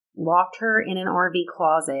 locked her in an RV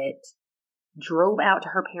closet, drove out to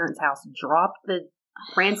her parents' house, dropped the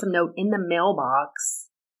ransom note in the mailbox,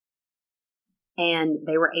 and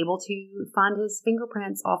they were able to find his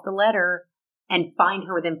fingerprints off the letter and find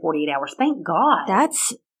her within 48 hours. Thank God.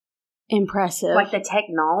 That's impressive. The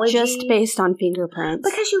technology. Just based on fingerprints.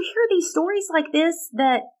 Because you hear these stories like this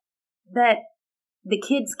that the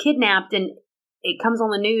kid's kidnapped and it comes on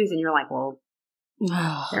the news and you're like, well,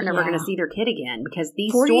 they're never going to see their kid again because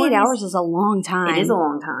these 48 hours is a long time. It is a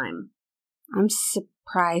long time. I'm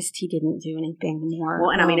surprised he didn't do anything more.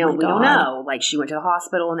 Well, and we don't know. She went to the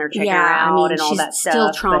hospital and they're checking her out and all that stuff.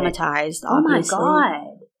 She's still traumatized, obviously. Oh my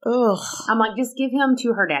God. Ugh. I'm like, just give him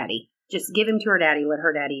to her daddy. Just give him to her daddy. Let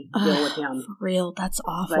her daddy deal with him. For real, that's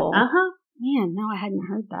awful. But, Man, no, I hadn't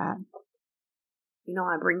heard that.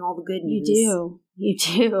 I bring all the good news. You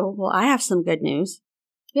do. Well, I have some good news.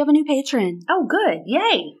 We have a new patron. Oh, good.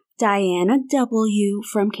 Yay. Diana W.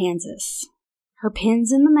 from Kansas. Her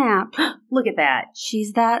pin's in the map. Look at that.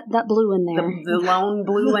 She's that blue in there. The lone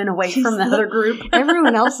blue one away from the other group.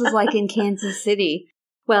 Everyone else is in Kansas City.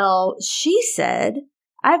 Well, she said,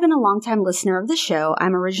 I've been a longtime listener of the show.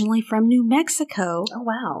 I'm originally from New Mexico. Oh,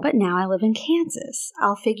 wow. But now I live in Kansas.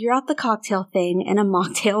 I'll figure out the cocktail thing and a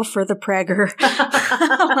mocktail for the pregger.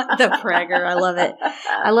 The pregger. I love it.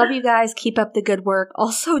 I love you guys. Keep up the good work.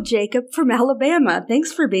 Also, Jacob from Alabama.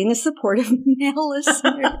 Thanks for being a supportive male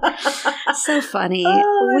listener. So funny.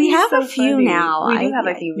 We have a few now. We do have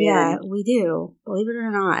a few. Yeah, we do. Believe it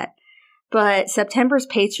or not. But September's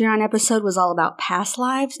Patreon episode was all about past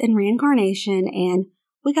lives and reincarnation, and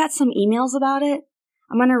we got some emails about it.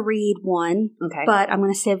 I'm going to read one, but I'm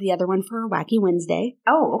going to save the other one for Wacky Wednesday.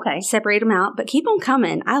 Oh, okay. Separate them out, but keep them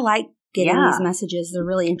coming. I like getting these messages. They're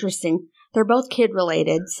really interesting. They're both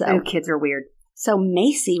kid-related. So kids are weird. So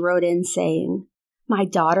Macy wrote in saying, my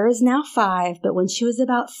daughter is now 5, but when she was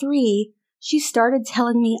about 3, she started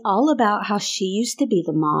telling me all about how she used to be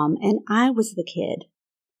the mom and I was the kid.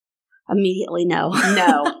 Immediately, no.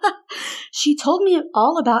 She told me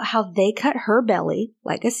all about how they cut her belly,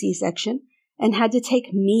 like a C-section, and had to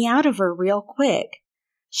take me out of her real quick.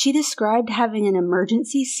 She described having an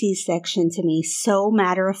emergency C-section to me so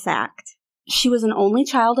matter of fact. She was an only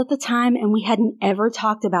child at the time, and we hadn't ever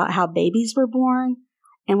talked about how babies were born,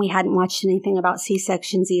 and we hadn't watched anything about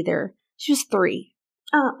C-sections either. She was 3.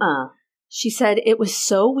 She said, it was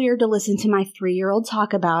so weird to listen to my 3-year-old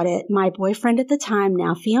talk about it. My boyfriend at the time,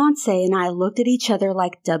 now fiance, and I looked at each other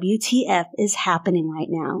like WTF is happening right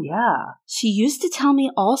now. Yeah. She used to tell me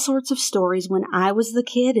all sorts of stories when I was the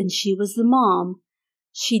kid and she was the mom.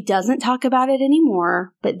 She doesn't talk about it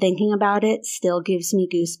anymore, but thinking about it still gives me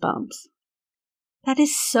goosebumps. That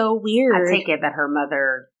is so weird. I take it that her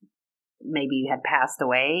mother maybe had passed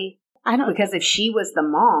away. Because if she was the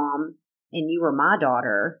mom and you were my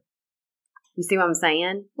daughter... You see what I'm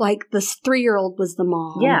saying? Like this 3-year-old was the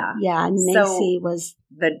mom. Yeah. Yeah, and Macy was...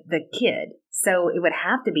 The kid. So it would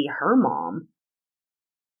have to be her mom.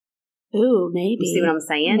 Ooh, maybe. You see what I'm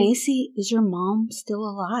saying? Macy, is your mom still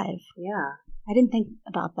alive? Yeah. I didn't think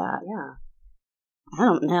about that. Yeah. I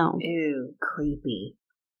don't know. Ew, creepy.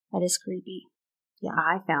 That is creepy. Yeah.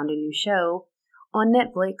 I found a new show on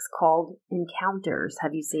Netflix called Encounters.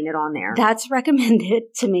 Have you seen it on there? That's recommended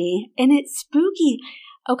to me, and it's spooky.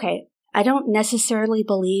 Okay, I don't necessarily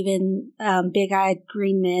believe in big-eyed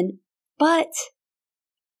green men, but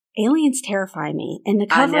aliens terrify me. And the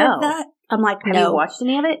cover of that, I'm like, no. Have you watched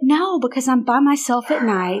any of it? No, because I'm by myself at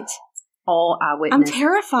night. All eyewitness. I'm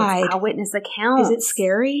terrified. It's eyewitness accounts. Is it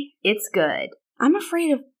scary? It's good. I'm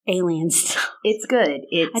afraid of alien stuff. It's good.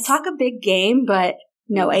 I talk a big game, but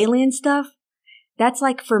no, alien stuff. That's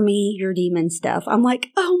like, for me, your demon stuff. I'm like,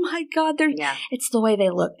 oh my God, it's the way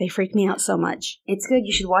they look. They freak me out so much. It's good.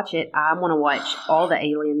 You should watch it. I want to watch all the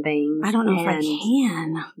alien things. I don't know if I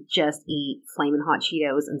can. Just eat flaming hot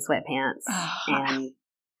Cheetos and sweatpants. And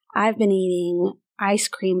I've been eating ice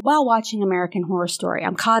cream while watching American Horror Story.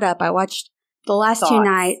 I'm caught up. I watched the last 2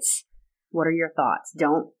 nights. What are your thoughts?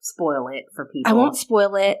 Don't spoil it for people. I won't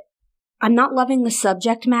spoil it. I'm not loving the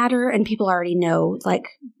subject matter, and people already know, like,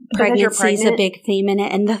 pregnancy is a big theme in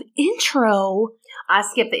it. And the intro... I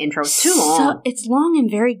skip the intro. It's too long. It's long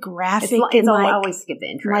and very graphic. I always skip the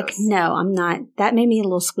intros. Like, no, I'm not. That made me a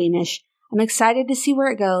little squeamish. I'm excited to see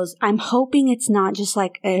where it goes. I'm hoping it's not just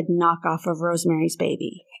like a knockoff of Rosemary's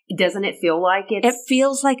Baby. Doesn't it feel like it's... It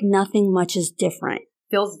feels like nothing much is different.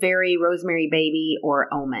 Feels very Rosemary Baby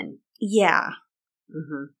or Omen. Yeah.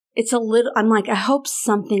 Mm-hmm. It's a little... I'm like, I hope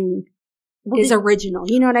something... is original.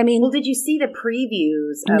 You know what I mean? Well, did you see the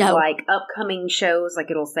previews of like upcoming shows? Like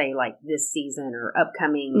it'll say like this season or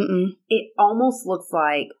upcoming. Mm-mm. It almost looks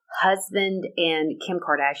like husband and Kim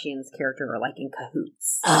Kardashian's character are like in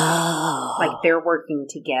cahoots. Oh. Like they're working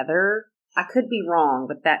together. I could be wrong,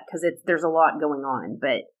 but because there's a lot going on.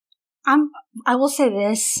 But I will say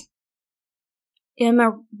this.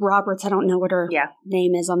 Emma Roberts, I don't know what her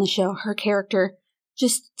name is on the show. Her character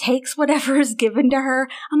just takes whatever is given to her.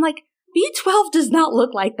 I'm like, B12 does not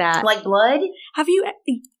look like that. Like blood?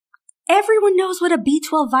 Everyone knows what a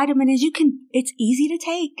B12 vitamin is. It's easy to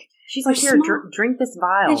take. She's like, here, drink this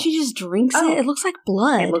vial. And she just drinks it. It looks like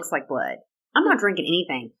blood. It looks like blood. I'm not drinking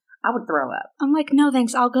anything. I would throw up. I'm like, no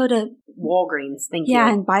thanks. I'll go to Walgreens, thank you.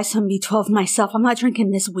 Yeah, and buy some B12 myself. I'm not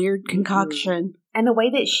drinking this weird concoction. And the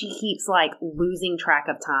way that she keeps, like, losing track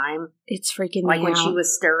of time. It's freaking me out. Like, when she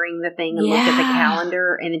was stirring the thing and looked at the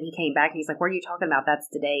calendar, and then he came back and he's like, what are you talking about? That's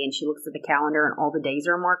today. And she looks at the calendar and all the days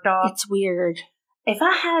are marked off. It's weird. If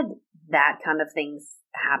I had that kind of things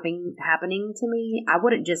happening to me, I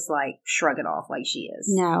wouldn't just, like, shrug it off like she is.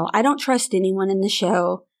 No, I don't trust anyone in the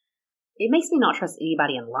show. It makes me not trust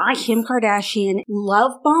anybody in life. Kim Kardashian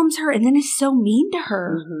love bombs her and then is so mean to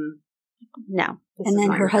her. Mm-hmm. No. And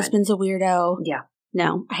then her husband's a weirdo. Yeah.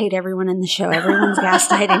 No, I hate everyone in the show. Everyone's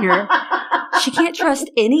gaslighting her. She can't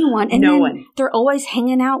trust anyone. And no one. They're always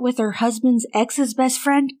hanging out with her husband's ex's best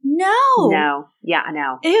friend. No. No. Yeah, I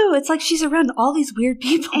know. Ew, it's like she's around all these weird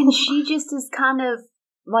people. And she just is kind of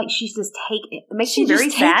like she's just it makes me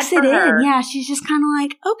very sad for her. Yeah, she's just kind of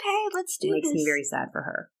like, okay, let's do this. It makes me very sad for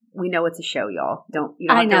her. We know it's a show, y'all.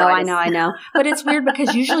 I know. But it's weird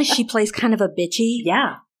because usually she plays kind of a bitchy,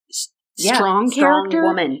 strong character.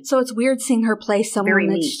 Woman. So it's weird seeing her play someone very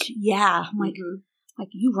that's meek. I'm like, like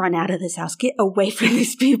you run out of this house, get away from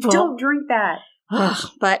these people. Don't drink that.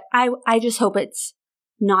 But I just hope it's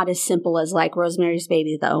not as simple as like Rosemary's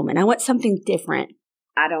Baby, The Omen. I want something different.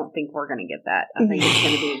 I don't think we're going to get that. I think it's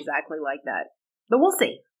going to be exactly like that. But we'll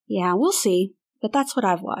see. Yeah, we'll see. But that's what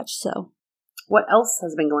I've watched. So. What else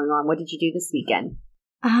has been going on? What did you do this weekend?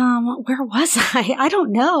 Where was I? I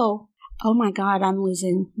don't know. Oh my God, I'm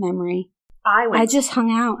losing memory. I just hung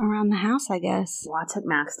out around the house, I guess. Well, I took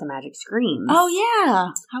Max to Magic Screams. Oh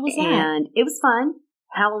yeah. How was that? And it was fun.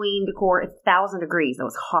 Halloween decor, 1,000 degrees. It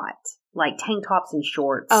was hot. Like tank tops and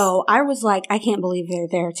shorts. Oh, I was like, I can't believe they're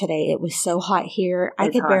there today. It was so hot here. I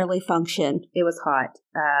could barely function. It was hot.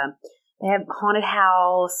 They have haunted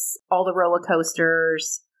house, all the roller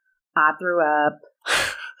coasters. I threw up.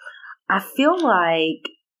 I feel like...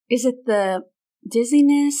 Is it the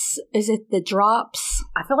dizziness? Is it the drops?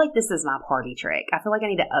 I feel like this is my party trick. I feel like I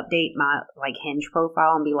need to update my like Hinge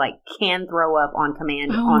profile and be like, can throw up on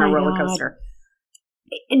command on a roller coaster.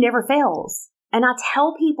 It never fails. And I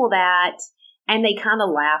tell people that and they kind of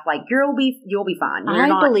laugh like, you'll be fine.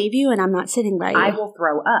 I believe you and I'm not sitting by you. I will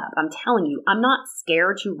throw up. I'm telling you. I'm not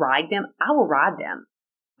scared to ride them. I will ride them.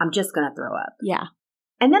 I'm just going to throw up. Yeah.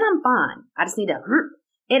 And then I'm fine. I just need to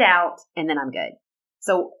it out, and then I'm good.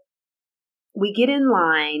 So we get in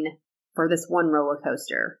line for this one roller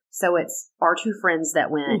coaster. So it's our two friends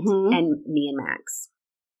that went, and me and Max.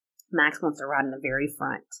 Max wants to ride in the very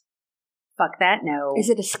front. Fuck that, no. Is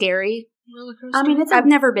it a scary roller coaster? I mean, I've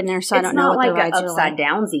never been there, so I don't know what the rides are like. It's not like an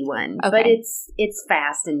upside-downsy one, but it's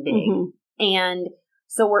fast and big. Mm-hmm. And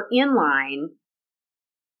so we're in line.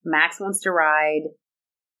 Max wants to ride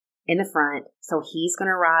in the front, so he's going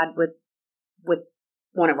to ride with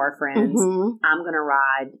one of our friends. Mm-hmm. I'm going to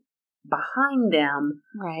ride behind them.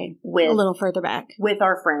 Right. A little further back. With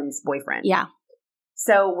our friend's boyfriend. Yeah.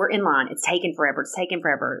 So we're in line. It's taking forever.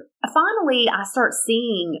 Finally, I start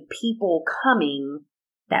seeing people coming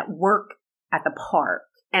that work at the park.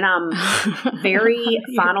 And I'm very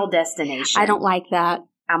Final Destination. I don't like that.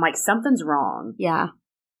 I'm like, something's wrong. Yeah.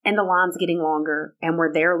 And the line's getting longer, and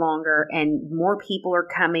we're there longer, and more people are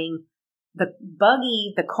coming. The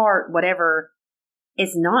buggy, the cart, whatever,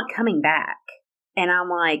 is not coming back. And I'm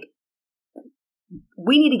like,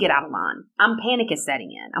 we need to get out of line. Panic is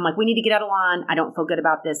setting in. I'm like, we need to get out of line. I don't feel good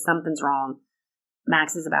about this. Something's wrong.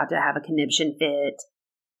 Max is about to have a conniption fit.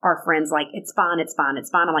 Our friend's like, it's fine.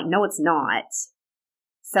 I'm like, no, it's not.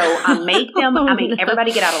 So I make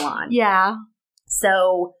everybody get out of line. Yeah.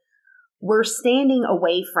 So we're standing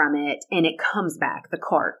away from it, and it comes back, the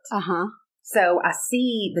cart. Uh-huh. So I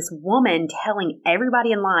see this woman telling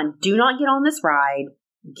everybody in line, do not get on this ride.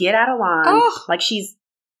 Get out of line. Oh. Like she's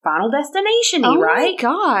Final Destination-y, right? Oh, my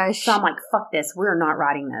gosh. So I'm like, fuck this. We're not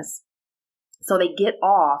riding this. So they get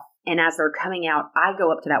off, and as they're coming out, I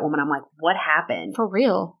go up to that woman. I'm like, what happened? For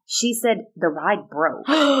real? She said the ride broke.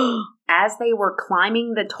 As they were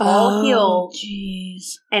climbing the tall hill.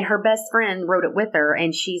 Jeez. And her best friend rode it with her,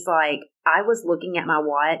 and she's like, I was looking at my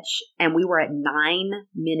watch, and we were at 9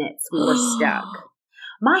 minutes. We were stuck.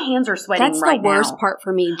 My hands are sweating right now. That's the worst part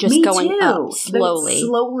for me, just going up slowly.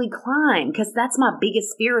 Slowly climb, because that's my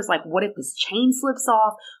biggest fear is like, what if this chain slips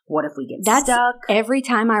off? What if we get stuck? Every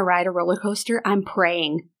time I ride a roller coaster, I'm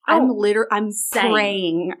praying. I'm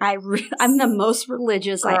praying. I'm the most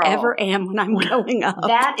religious I ever am when I'm going up.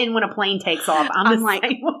 That and when a plane takes off, I'm the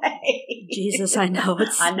same way. Jesus, I know.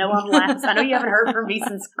 I know I'm last. I know you haven't heard from me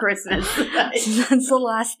since Christmas. Since the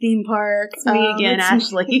last theme park. It's me again,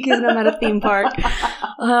 Ashley. Again, I'm at a theme park.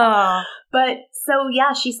 But so,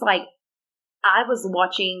 yeah, she's like, I was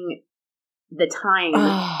watching the time,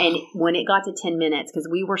 and when it got to 10 minutes, because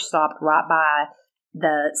we were stopped right by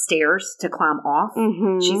the stairs to climb off.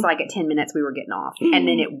 Mm-hmm. She's like, at 10 minutes we were getting off, and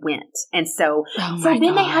then it went. And so then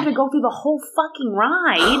they had to go through the whole fucking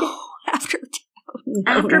ride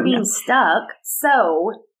after being stuck.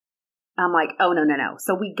 So I'm like, oh, no.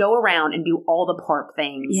 So we go around and do all the park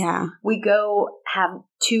things. Yeah. We go have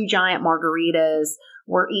 2 giant margaritas.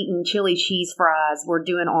 We're eating chili cheese fries. We're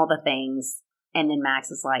doing all the things. And then Max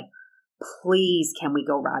is like, please, can we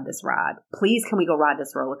go ride this ride? Please, can we go ride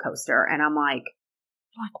this roller coaster? And I'm like,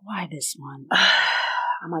 why this one?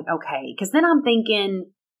 I'm like, okay. Because then I'm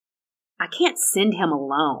thinking, I can't send him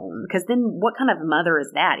alone. Because then what kind of mother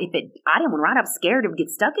is that? I didn't want to ride, I'm scared it would get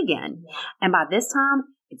stuck again. Yeah. And by this time,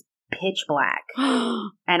 it's pitch black.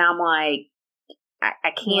 And I'm like,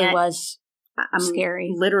 I can't. It was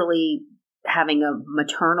scary. Literally having a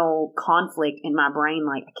maternal conflict in my brain.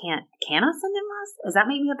 Like, can I send him less? Does that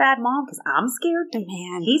make me a bad mom? Because I'm scared.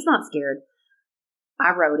 Man. He's not scared.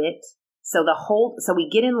 I wrote it. So we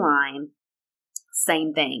get in line,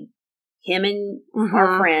 same thing. Him and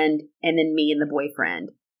our friend, and then me and the boyfriend.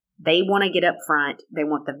 They want to get up front. They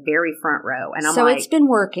want the very front row. And I'm so it's been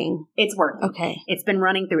working. It's working. Okay. It's been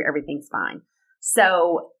running through. Everything's fine.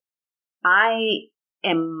 So I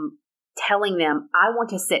am telling them, I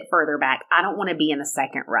want to sit further back. I don't want to be in the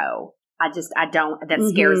second row. That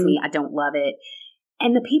scares me. I don't love it.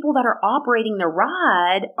 And the people that are operating the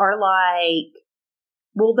ride are like,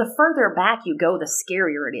 well, the further back you go, the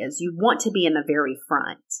scarier it is. You want to be in the very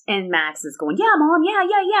front. And Max is going, yeah, Mom,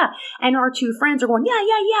 yeah. And our 2 friends are going,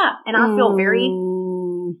 yeah. And I feel very,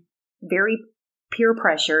 very peer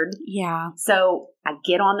pressured. Yeah. So I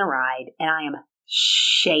get on the ride, and I am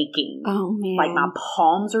shaking. Oh, man. Like my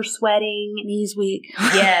palms are sweating. Knees weak.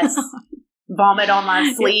 Yes. Vomit on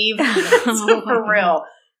my sleeve. For real.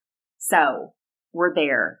 So we're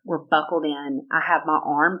there. We're buckled in. I have my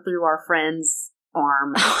arm through our friend's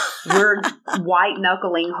arm. We're white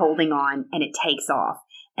knuckling, holding on, and it takes off.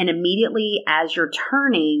 And immediately as you're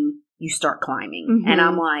turning, you start climbing. Mm-hmm. And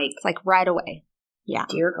I'm like, it's like right away. Yeah.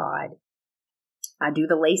 Dear God. I do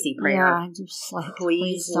the Lacey prayer. Yeah, just like,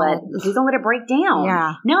 please don't let it break down.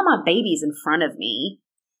 Yeah. Now my baby's in front of me.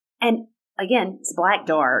 And again, it's black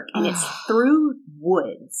dark, and it's through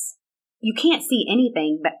woods. You can't see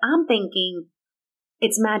anything, but I'm thinking,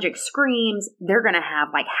 it's Magic Screams. They're going to have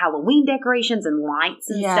like Halloween decorations and lights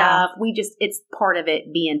and stuff. It's part of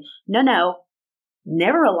it being, no,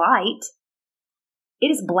 never a light. It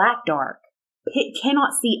is black dark. It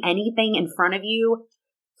cannot see anything in front of you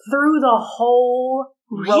through the whole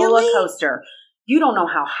roller coaster. You don't know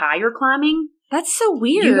how high you're climbing. That's so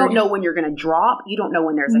weird. You don't know when you're going to drop. You don't know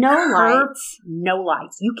when there's a curve. Lights. No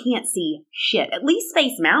lights. You can't see shit. At least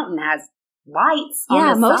Space Mountain has lights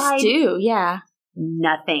on the side. Yeah, most do. Yeah.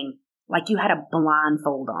 Nothing. Like you had a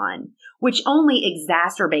blindfold on, which only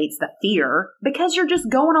exacerbates the fear because you're just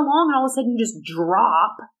going along and all of a sudden you just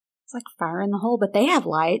drop. It's like fire in the hole, but they have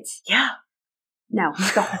lights. Yeah. No,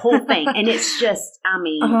 the whole thing. And it's just, I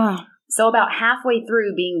mean, so about halfway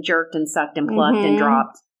through being jerked and sucked and plucked and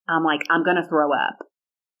dropped, I'm like, I'm going to throw up.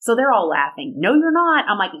 So they're all laughing. No, you're not.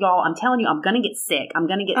 I'm like, y'all, I'm telling you, I'm going to get sick. I'm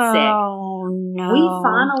going to get sick. Oh, no. We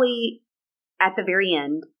finally, at the very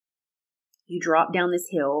end, you drop down this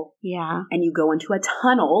hill. Yeah. And you go into a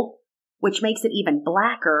tunnel, which makes it even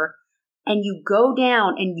blacker. And you go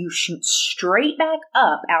down and you shoot straight back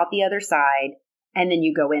up out the other side. And then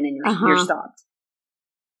you go in and you're stopped.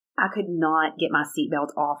 I could not get my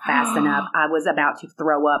seatbelt off fast enough. I was about to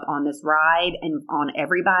throw up on this ride and on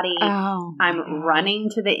everybody. Oh, I'm running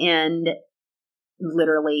to the end,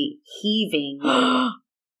 literally heaving.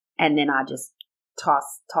 And then I just toss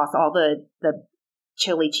all the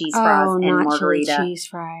chili cheese fries and margarita chili cheese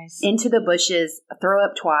fries into the bushes, throw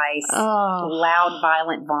up twice, loud,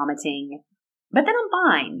 violent vomiting. But then I'm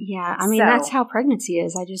fine. Yeah, I mean, that's how pregnancy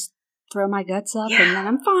is. I just throw my guts up and then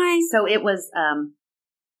I'm fine. So it was...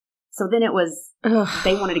 So then it was,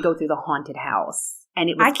 they wanted to go through the haunted house. And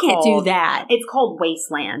it was I can't do that. It's called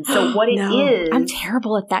Wasteland. So what it is. I'm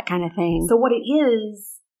terrible at that kind of thing. So what it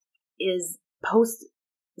is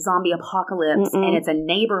post-zombie apocalypse. And it's a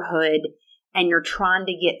neighborhood. And you're trying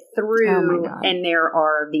to get through. Oh my God. And there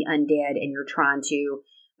are the undead. And you're trying to.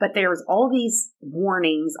 But there's all these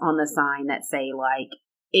warnings on the sign that say, like,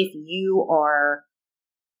 if you are...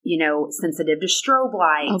 sensitive to strobe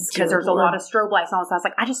lights, because there's a lot of strobe lights on. So I was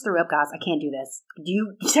like, I just threw up, guys. I can't do this. Do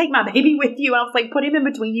you take my baby with you? I was like, put him in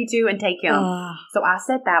between you two and take him. So I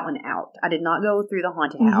set that one out. I did not go through the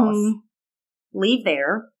haunted house. Leave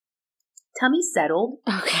there. Tummy settled.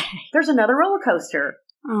 Okay. There's another roller coaster.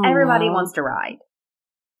 Everybody wants to ride.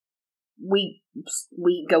 We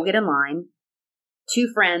go get in line. Two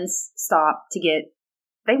friends stop to get,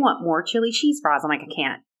 they want more chili cheese fries. I'm like, I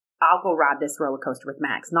can't. I'll go ride this roller coaster with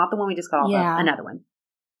Max. Not the one we just got off of, another one.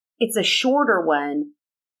 It's a shorter one,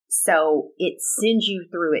 so it sends you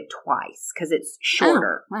through it twice because it's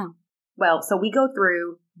shorter. Oh, wow. Well, so we go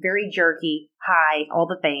through, very jerky, high, all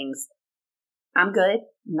the things. I'm good.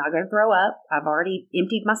 I'm not going to throw up. I've already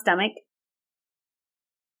emptied my stomach.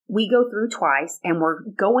 We go through twice, and we're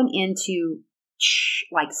going into,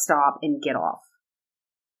 stop and get off.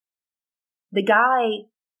 The guy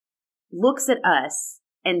looks at us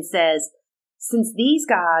and says, since these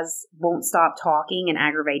guys won't stop talking and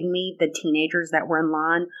aggravating me, the teenagers that were in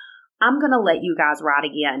line, I'm going to let you guys ride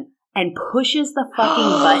again. And pushes the fucking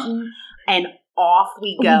button and off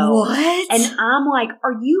we go. What? And I'm like,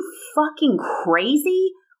 are you fucking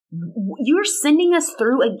crazy? You're sending us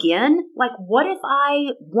through again? Like, what if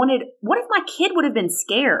my kid would have been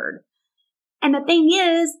scared? And the thing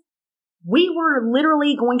is, we were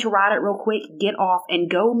literally going to ride it real quick, get off, and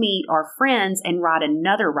go meet our friends and ride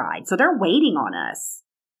another ride. So they're waiting on us.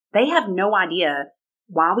 They have no idea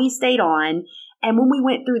why we stayed on. And when we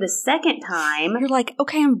went through the second time... You're like,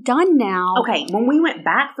 okay, I'm done now. Okay, when we went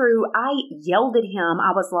back through, I yelled at him.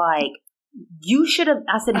 I was like, you should have...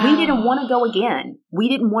 I said, we didn't want to go again. We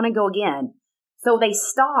didn't want to go again. So they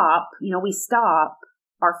stop. We stop.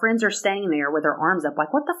 Our friends are standing there with their arms up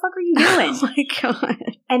like, what the fuck are you doing? Oh, my God.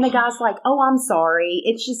 And the guy's like, oh, I'm sorry.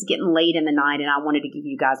 It's just getting late in the night, and I wanted to give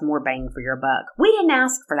you guys more bang for your buck. We didn't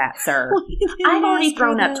ask for that, sir. I've already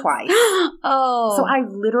thrown up twice. Oh. So I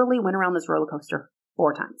literally went around this roller coaster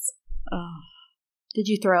 4 times. Oh. Did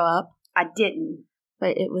you throw up? I didn't.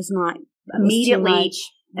 But it was not.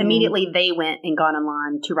 Immediately, they went and got in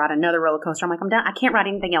line to ride another roller coaster. I'm like, I'm done. I can't ride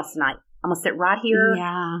anything else tonight. I'm going to sit right here.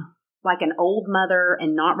 Yeah. Like an old mother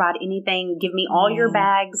and not ride anything. Give me all your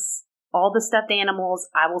bags, all the stuffed animals.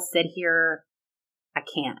 I will sit here. I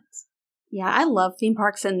can't. Yeah, I love theme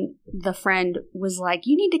parks, and the friend was like,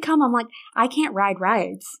 you need to come. I'm like, I can't ride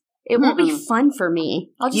rides. It won't be fun for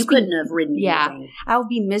me. You couldn't have ridden anything. I'll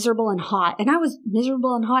be miserable and hot. And I was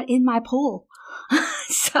miserable and hot in my pool.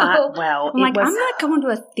 So I'm like, I'm not going to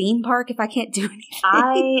a theme park if I can't do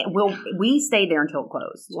anything. We stayed there until it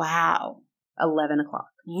closed. Wow. 11 o'clock.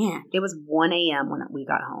 Man. It was 1 a.m. when we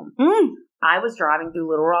got home. Mm. I was driving through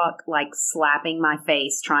Little Rock, like slapping my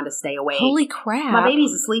face, trying to stay awake. Holy crap. My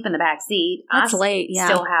baby's asleep in the back seat. That's late, yeah.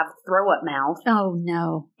 Still have throw up mouth. Oh,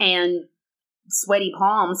 no. And sweaty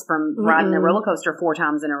palms from riding the roller coaster 4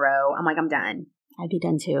 times in a row. I'm like, I'm done. I'd be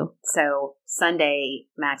done too. So Sunday,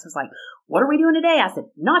 Max was like, what are we doing today? I said,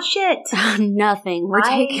 not shit. Nothing. We're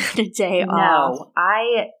taking a day off. No,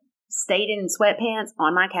 I stayed in sweatpants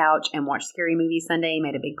on my couch and watched scary movies Sunday,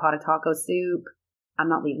 made a big pot of taco soup. I'm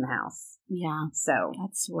not leaving the house. Yeah. So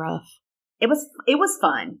that's rough. It was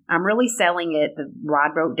fun. I'm really selling it. The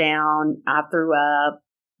ride broke down. I threw up,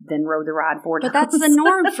 then rode the ride 4 times. But that's the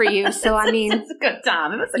norm for you. So I mean, it's a good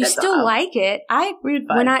time. It was a you good still time. like it.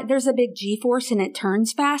 There's a big G-force and it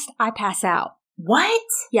turns fast, I pass out. What?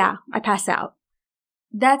 Yeah, I pass out.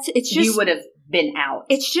 It's just you would have been out.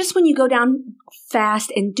 It's just when you go down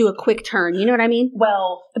fast and do a quick turn. You know what I mean?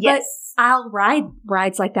 Well, yes. But I'll ride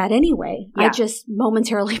rides like that anyway. Yeah. I just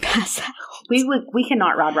momentarily pass out. We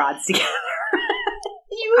cannot ride rides together.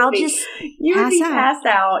 You would be passed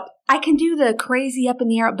out. I can do the crazy up in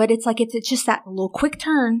the air, but it's like it's just that little quick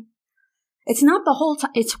turn. It's not the whole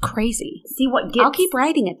time. It's crazy. See I'll keep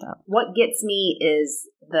riding it though. What gets me is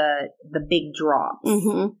the big drops.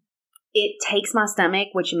 Mm-hmm. It takes my stomach,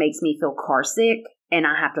 which makes me feel car sick, and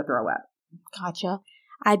I have to throw up. Gotcha.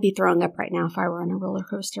 I'd be throwing up right now if I were on a roller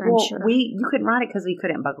coaster, I'm sure. You couldn't ride it because we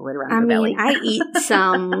couldn't buckle it around your belly. I eat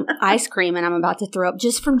some ice cream and I'm about to throw up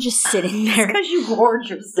just from just sitting there. Because you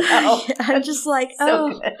gorge yourself. I'm just like,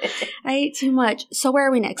 I ate too much. So where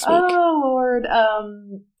are we next week? Oh, Lord.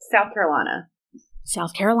 South Carolina.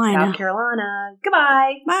 South Carolina. South Carolina.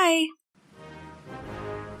 Goodbye. Bye.